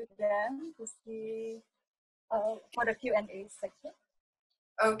to them to see for the Q&A section?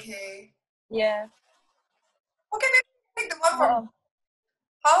 Okay. Yeah. Okay, maybe take the one from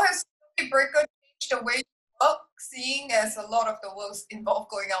how has Circuit Breaker changed the way you work, seeing as a lot of the works involve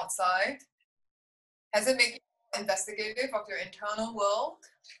going outside? Has it made you more investigative of your internal world?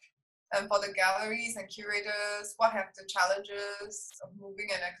 And for the galleries and curators, what have the challenges of moving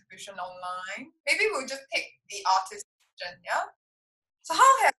an exhibition online? Maybe we'll just take the artist question, yeah? So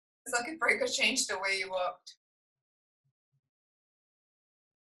how has Circuit Breaker changed the way you worked?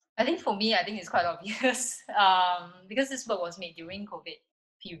 I think for me, I think it's quite obvious because this work was made during COVID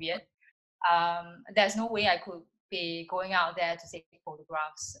period. There's no way I could be going out there to take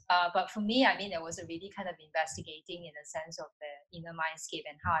photographs. But for me, I mean, it was a really kind of investigating in the sense of the inner mindscape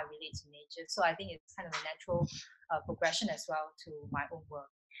and how I relate to nature. So I think it's kind of a natural progression as well to my own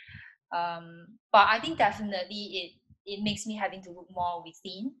work. But I think definitely it makes me having to look more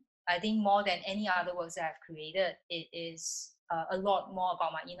within. I think more than any other works that I've created, it is a lot more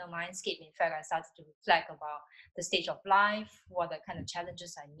about my inner mindscape. In fact, I started to reflect about the stage of life, what the kind of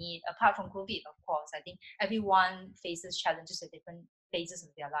challenges I need. Apart from COVID, of course, I think everyone faces challenges at different phases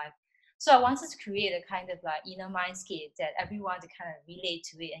of their life. So I wanted to create a kind of like inner mindscape that everyone to kind of relate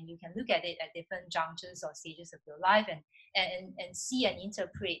to it, and you can look at it at different junctures or stages of your life, and see and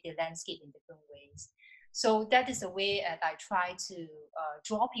interpret the landscape in different ways. So that is the way that I try to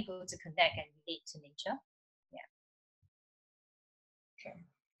draw people to connect and relate to nature. Yeah. Okay.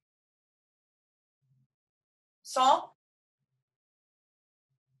 Song?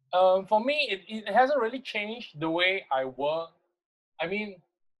 For me, it hasn't really changed the way I work. I mean,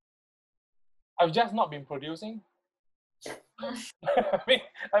 I've just not been producing.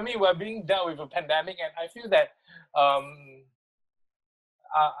 I mean, we're being dealt with a pandemic, and I feel that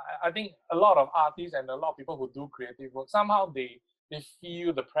I think a lot of artists and a lot of people who do creative work, somehow they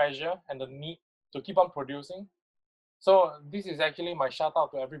feel the pressure and the need to keep on producing. So this is actually my shout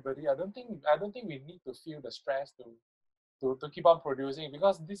out to everybody. I don't think we need to feel the stress to keep on producing,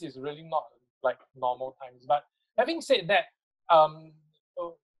 because this is really not like normal times. But having said that,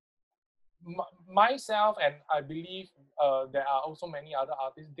 myself and I believe there are also many other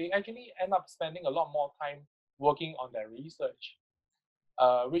artists, they actually end up spending a lot more time working on their research,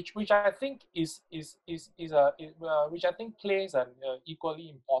 which I think is which I think plays an equally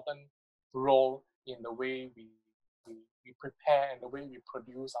important role in the way we prepare and the way we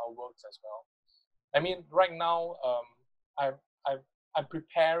produce our works as well. I mean, right now, I'm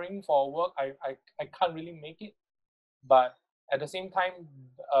preparing for work. I can't really make it, but at the same time,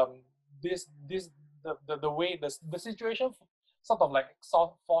 the way the situation sort of like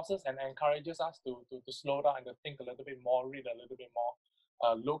forces and encourages us to slow down and to think a little bit more, read a little bit more,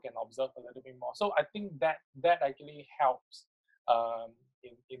 look and observe a little bit more. So I think that actually helps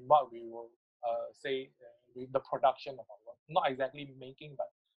in what we will say with the production of our work. Not exactly making, but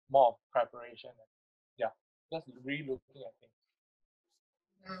more of preparation. And, yeah, just re-looking at things.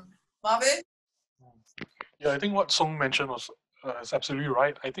 Marvin? Yeah, I think what Song mentioned was is absolutely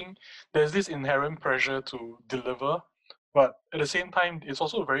right. I think there's this inherent pressure to deliver, but at the same time, it's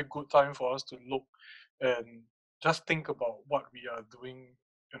also a very good time for us to look and just think about what we are doing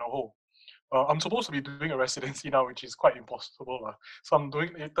in a whole. I'm supposed to be doing a residency now, which is quite impossible. So I'm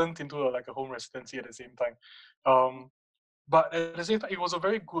doing it turned into like a home residency at the same time. But at the same time, it was a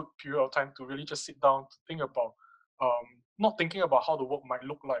very good period of time to really just sit down to think about, not thinking about how the work might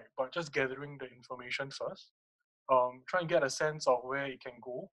look like, but just gathering the information first, try and get a sense of where it can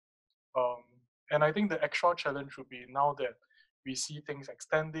go. And I think the extra challenge would be, now that we see things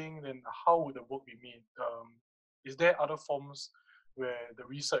extending, then how would the work be made? Is there other forms where the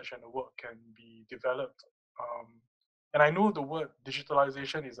research and the work can be developed? And I know the word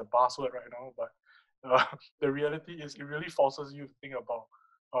digitalization is a buzzword right now, but the reality is it really forces you to think about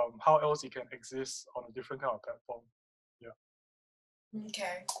how else it can exist on a different kind of platform. Yeah.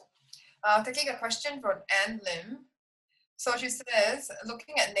 Okay. Taking a question from Anne Lim. So she says,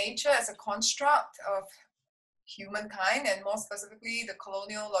 looking at nature as a construct of humankind, and more specifically the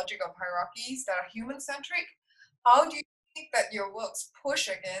colonial logic of hierarchies that are human-centric, how do you think that your works push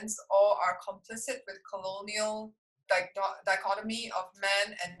against or are complicit with colonial dichotomy of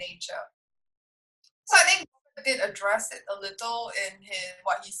man and nature? So I think Robert did address it a little in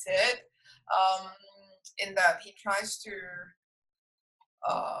what he said, in that he tries to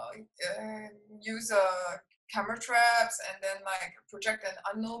use camera traps and then like project an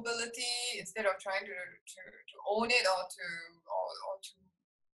unknowability instead of trying to own it or to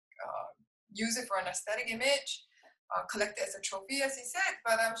use it for an aesthetic image, collect it as a trophy, as he said.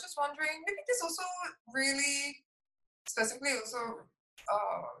 But I was just wondering, maybe this also really specifically also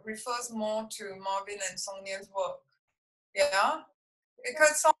refers more to Marvin and Song Nian's work. Yeah,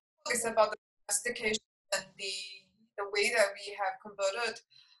 because some work is about the domestication and the way that we have converted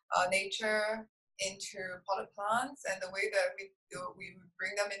nature into potted plants and the way that we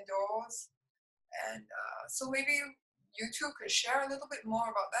bring them indoors. And so maybe you two could share a little bit more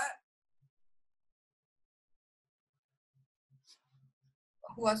about that.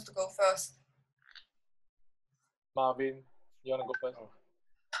 Who wants to go first? Marvin, you want to go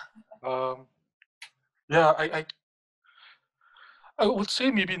first? Yeah, I would say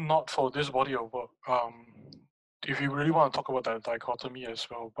maybe not for this body of work. If you really want to talk about that dichotomy as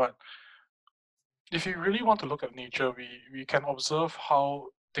well, but if you really want to look at nature, we can observe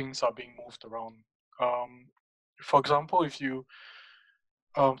how things are being moved around. For example, if you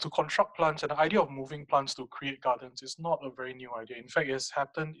to construct plants, and the idea of moving plants to create gardens is not a very new idea. In fact, it's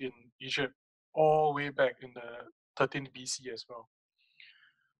happened in Egypt all the way back in the 13th BC as well.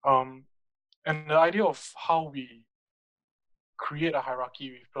 And the idea of how we create a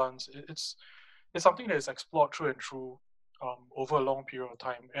hierarchy with plants, it's something that is explored through and through over a long period of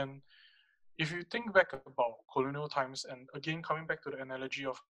time. And if you think back about colonial times, and again coming back to the analogy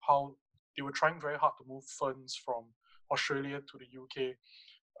of how they were trying very hard to move ferns from Australia to the UK,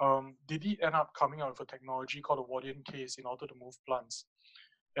 they did end up coming out with a technology called a Wardian case in order to move plants.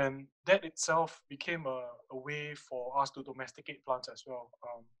 And that itself became a way for us to domesticate plants as well,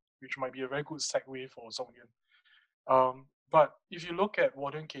 which might be a very good segue for Songyan. But if you look at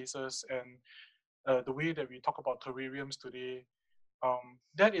Wardian cases and the way that we talk about terrariums today,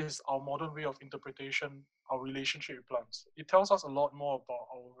 that is our modern way of interpretation, our relationship with plants. It tells us a lot more about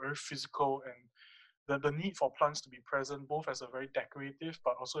our very physical and the need for plants to be present, both as a very decorative,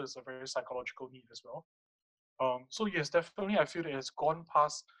 but also as a very psychological need as well. So yes, definitely I feel that it's gone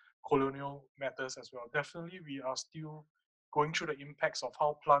past colonial matters as well. Definitely we are still going through the impacts of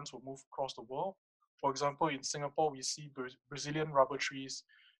how plants will move across the world. For example, in Singapore, we see Brazilian rubber trees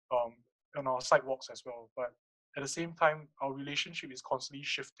on our sidewalks as well. But at the same time, our relationship is constantly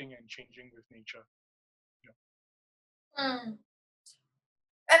shifting and changing with nature. And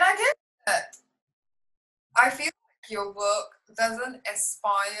I guess that I feel like your work doesn't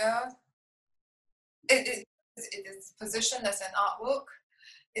aspire. It is positioned as an artwork.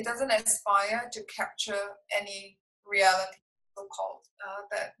 It doesn't aspire to capture any reality, so-called,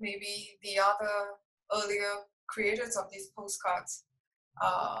 that maybe the other earlier creators of these postcards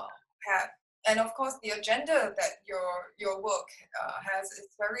had. And of course, the agenda that your work has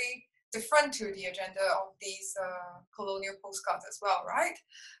is very different to the agenda of these colonial postcards as well, right?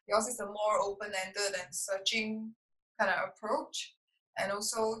 Yours is a more open-ended and searching kind of approach, and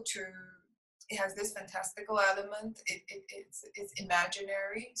also it has this fantastical element. It's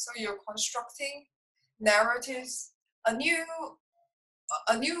imaginary, so you're constructing narratives, a new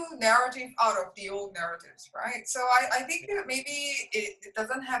narrative out of the old narratives, right? So I think that maybe it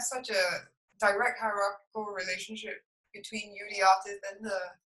doesn't have such a direct hierarchical relationship between you, the artist,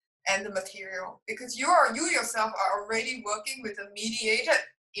 and the material, because you yourself are already working with a mediated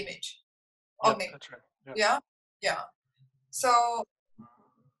image of nature. That's right. Yeah. So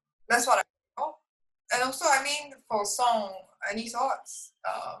that's what I feel. And also, I mean, for Song, any thoughts?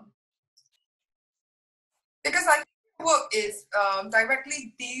 Because I think the work is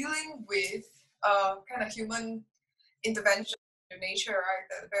directly dealing with kind of human intervention in nature, right?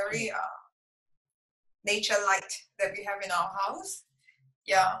 The very nature light that we have in our house.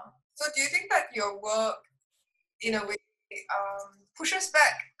 Yeah. So do you think that your work, in a way, pushes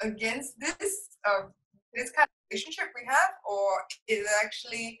back against this kind of relationship we have, or is it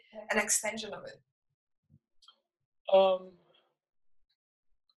actually an extension of it?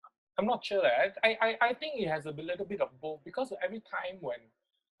 I'm not sure. I think it has a little bit of both, because every time when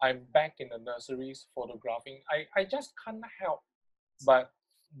I'm back in the nurseries photographing, I just can't help but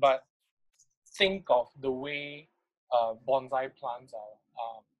think of the way bonsai plants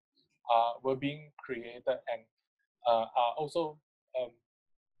were being created and are also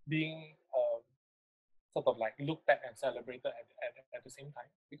being sort of like looked at and celebrated at the same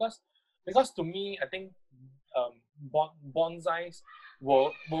time. Because to me, I think bonsais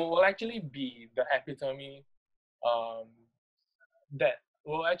will actually be the epitome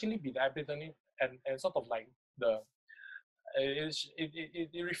and sort of like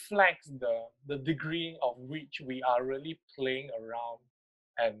it reflects the degree of which we are really playing around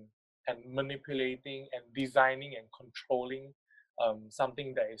and manipulating and designing and controlling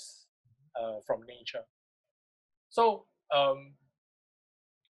something that is from nature. So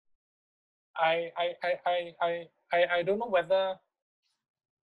I don't know whether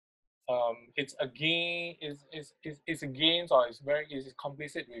it's against or is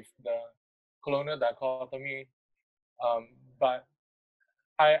complicit with the colonial dichotomy, but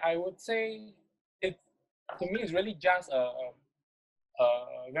I would say it, to me, it's really just a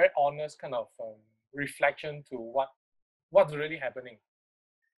very honest kind of reflection to what's really happening,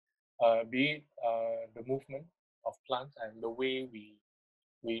 be it the movement of plants and the way we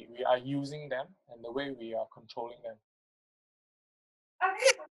are using them and the way we are controlling them. I think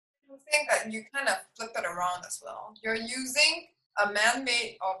it's interesting that you kind of flip it around as well. You're using a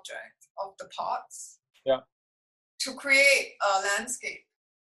man-made object of the pots to create a landscape.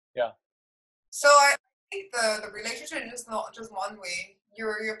 Yeah. So I think the relationship is not just one way.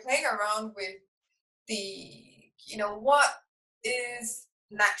 You're playing around with the, what is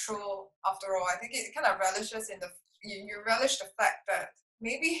natural after all. I think it kind of relishes in you relish the fact that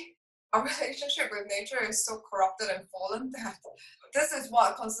maybe our relationship with nature is so corrupted and fallen that this is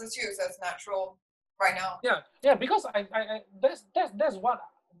what constitutes as natural right now. Yeah, because I that's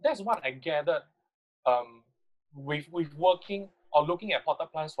what I gathered with working or looking at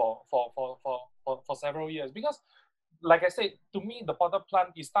potted plants for several years. Because like I said, to me the potted plant,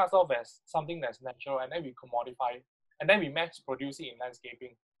 it starts off as something that's natural, and then we commodify it, and then we mass produce it in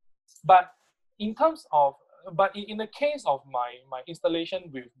landscaping. But in the case of my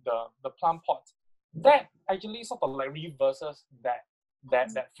installation with the plant pots, that actually sort of like reverses that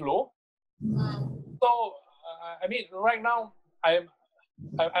flow. So I mean, right now I'm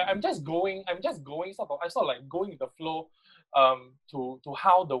just going sort of like going with the flow to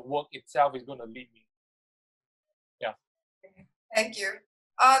how the work itself is going to lead me. Yeah. Thank you.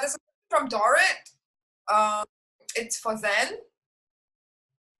 There's a question from Dorrit. It's for Zen.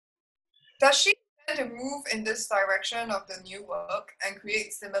 Does she intend to move in this direction of the new work and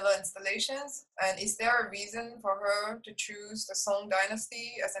create similar installations? And is there a reason for her to choose the Song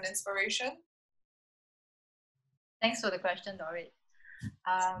Dynasty as an inspiration? Thanks for the question, Dorrit.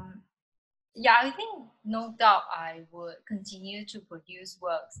 Yeah, I think no doubt I would continue to produce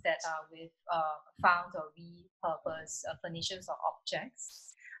works that are with found or repurposed furnitures or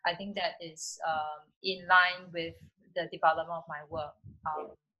objects. I think that is in line with the development of my work.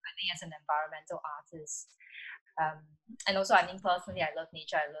 I think as an environmental artist, and also I think personally I love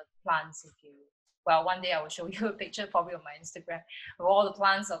nature. I love plants. One day I will show you a picture probably on my Instagram of all the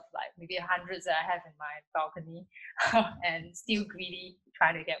plants of like maybe hundreds that I have in my balcony, and still greedy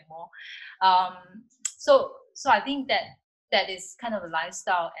trying to get more. So I think that is kind of a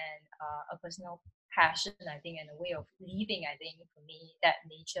lifestyle and a personal passion, I think, and a way of living. I think for me that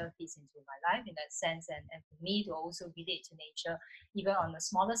nature fits into my life in that sense, and for me to also relate to nature even on a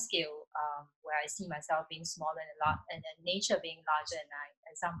smaller scale, where I see myself being smaller and then nature being larger, and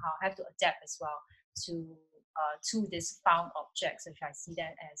I somehow have to adapt as well to these found objects, which I see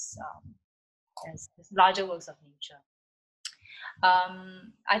them as larger works of nature.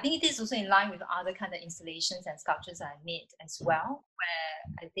 I think it is also in line with other kind of installations and sculptures I made as well, where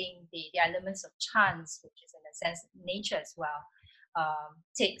I think the elements of chance, which is in a sense nature as well,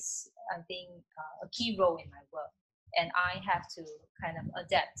 takes, I think, a key role in my work, and I have to kind of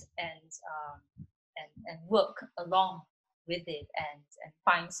adapt and work along with it and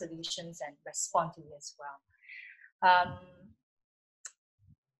find solutions and respond to it as well.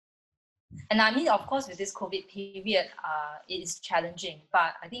 And I mean, of course, with this COVID period, it is challenging.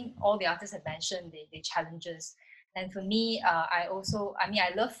 But I think all the artists have mentioned the challenges. And for me, I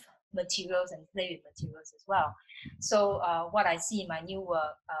love materials and play with materials as well. So what I see in my new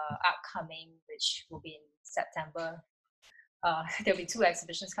work upcoming, which will be in September, there'll be 2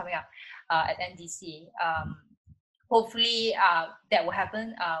 exhibitions coming up at NDC. Hopefully that will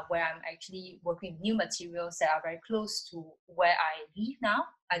happen where I'm actually working with new materials that are very close to where I live now.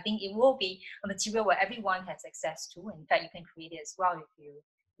 I think it will be a material where everyone has access to. In fact, you can create it as well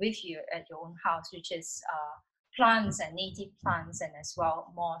with you at your own house, which is plants and native plants, and as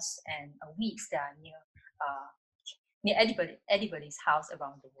well moss and weeds that are near anybody's house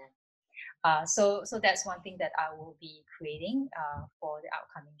around the world. So that's one thing that I will be creating for the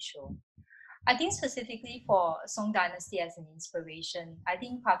upcoming show. I think specifically for Song Dynasty as an inspiration, I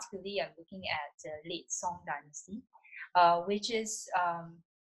think particularly I'm looking at the late Song Dynasty, which is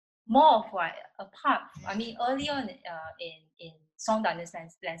more of like a part. I mean, early on in Song Dynasty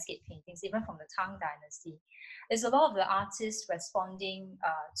landscape paintings, even from the Tang Dynasty, there's a lot of the artists responding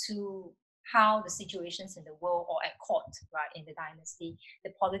to how the situations in the world or at court, right, in the dynasty,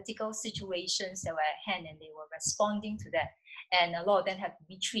 the political situations that were at hand, and they were responding to that. And a lot of them had to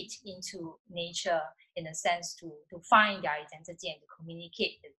retreat into nature in a sense to find their identity and to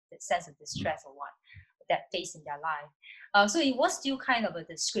communicate the sense of distress or what that face in their life. So it was still kind of a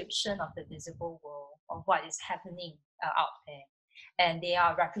description of the visible world, of what is happening out there. And they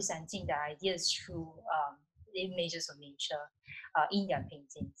are representing their ideas through images of nature in their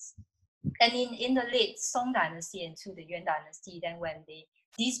paintings. And in the late Song Dynasty and to the Yuan Dynasty, then when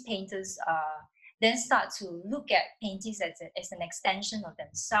these painters then start to look at paintings as an extension of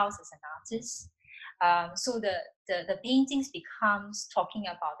themselves as an artist. So the paintings becomes talking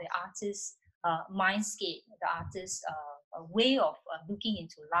about the artist's mindscape, the artist's way of looking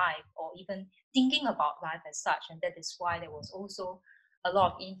into life, or even thinking about life as such. And that is why there was also a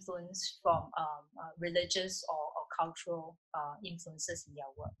lot of influence from religious or cultural influences in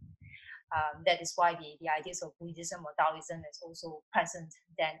their work. That is why the ideas of Buddhism or Taoism is also present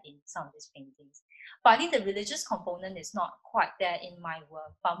then in some of these paintings. But I think the religious component is not quite there in my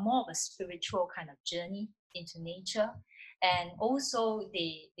work, but more of a spiritual kind of journey into nature. And also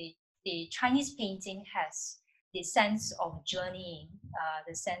the Chinese painting has the sense of journeying,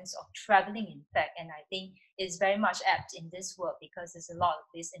 the sense of traveling, in fact. And I think it's very much apt in this work because there's a lot of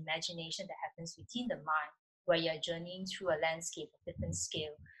this imagination that happens within the mind, where you're journeying through a landscape of different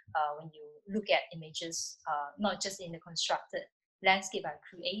scale. When you look at images, not just in the constructed landscape I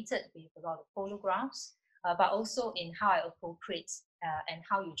created with a lot of photographs, but also in how I appropriate and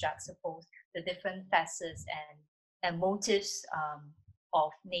how you juxtapose the different facets and motives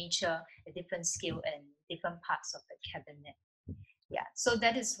of nature at different scale and different parts of the cabinet. Yeah, so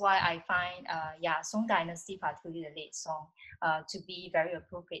that is why I find Song Dynasty, particularly the late Song, to be very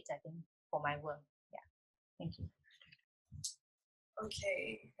appropriate, I think, for my work. Yeah, thank you.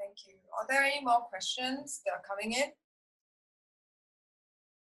 Okay, thank you. Are there any more questions that are coming in?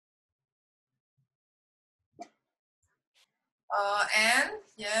 Anne,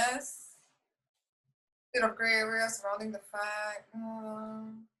 yes. Bit of gray area surrounding the fact.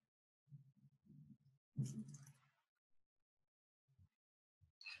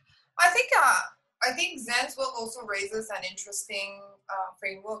 I think Zan's work also raises an interesting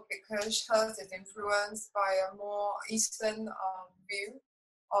framework because hers is influenced by a more Eastern view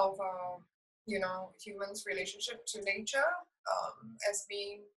of humans' relationship to nature as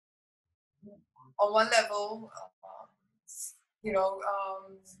being on one level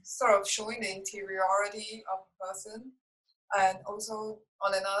sort of showing the interiority of a person, and also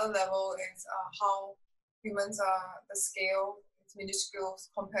on another level is how humans are the scale is minuscule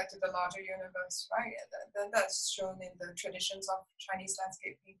compared to the larger universe, right? And then that's shown in the traditions of Chinese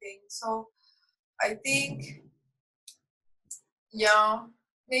landscape painting. So I think, yeah,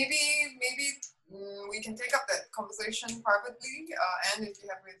 maybe we can take up that conversation privately, and if you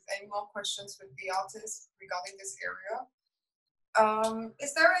have any more questions with the artist regarding this area.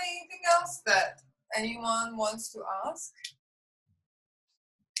 Is there anything else that anyone wants to ask?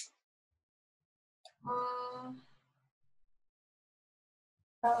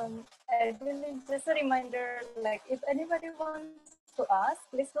 I believe just a reminder, like if anybody wants to ask,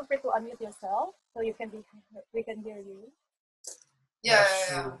 please feel free to unmute yourself so we can hear you. Yeah.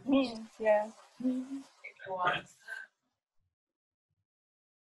 Yeah. If you want.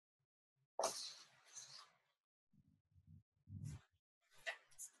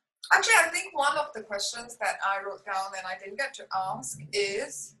 Actually, I think one of the questions that I wrote down and I didn't get to ask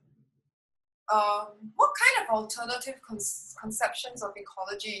is, what kind of alternative conceptions of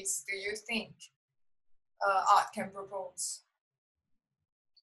ecologies do you think art can propose?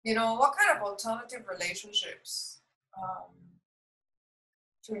 What kind of alternative relationships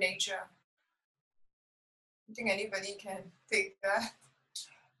to nature? I think anybody can take that.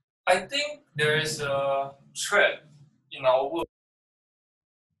 I think there is a thread in our work.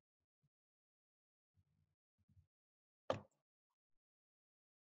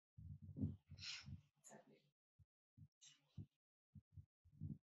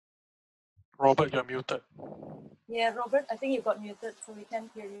 Robert, you're muted. Yeah, Robert, I think you got muted, so we can't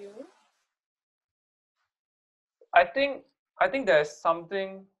hear you. I think there's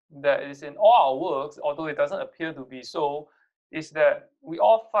something that is in all our works, although it doesn't appear to be so, is that we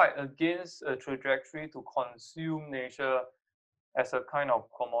all fight against a trajectory to consume nature as a kind of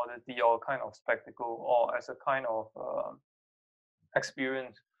commodity or a kind of spectacle or as a kind of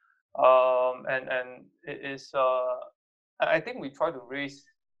experience. And it is, I think we try to raise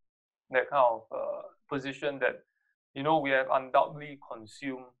that kind of position that, we have undoubtedly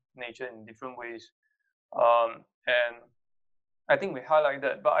consumed nature in different ways. And I think we highlight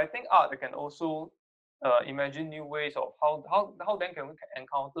that. But I think art can also imagine new ways of how then can we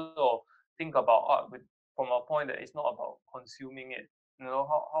encounter or think about art from a point that it's not about consuming it. You know,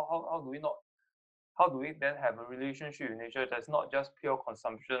 how do we then have a relationship with nature that's not just pure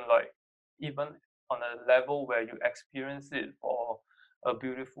consumption, like even on a level where you experience it for a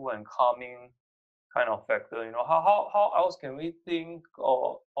beautiful and calming kind of factor? You know, how else can we think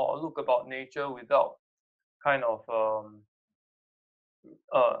or look about nature without kind of from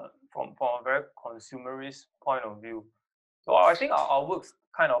a very consumerist point of view? So I think our works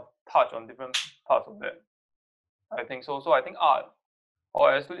kind of touch on different parts of that. I think so. So I think art,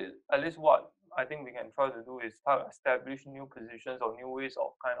 or at least what I think we can try to do is try to establish new positions or new ways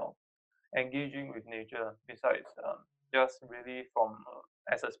of kind of engaging with nature besides just really from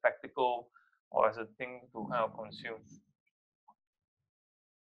as a spectacle or as a thing to kind of consume.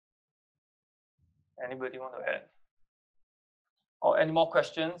 Anybody want to add? Or any more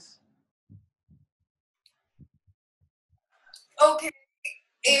questions? Okay,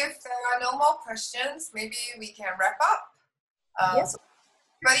 if there are no more questions, maybe we can wrap up. Yes. So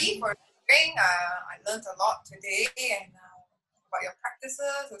everybody for sharing, I learned a lot today and about your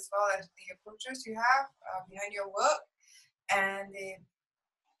practices as well as the approaches you have behind your work. And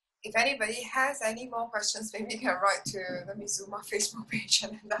if anybody has any more questions, maybe you can write to the Mizuma Facebook page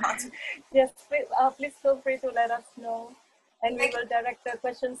and the art. Yes, please feel free to let us know, and we will direct the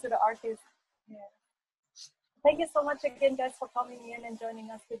questions to the artist. Yeah. Thank you so much again, guys, for coming in and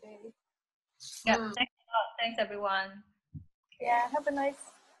joining us today. Yeah, thanks a lot. Thanks everyone. Yeah, have a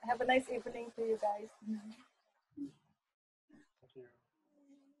nice evening to you guys.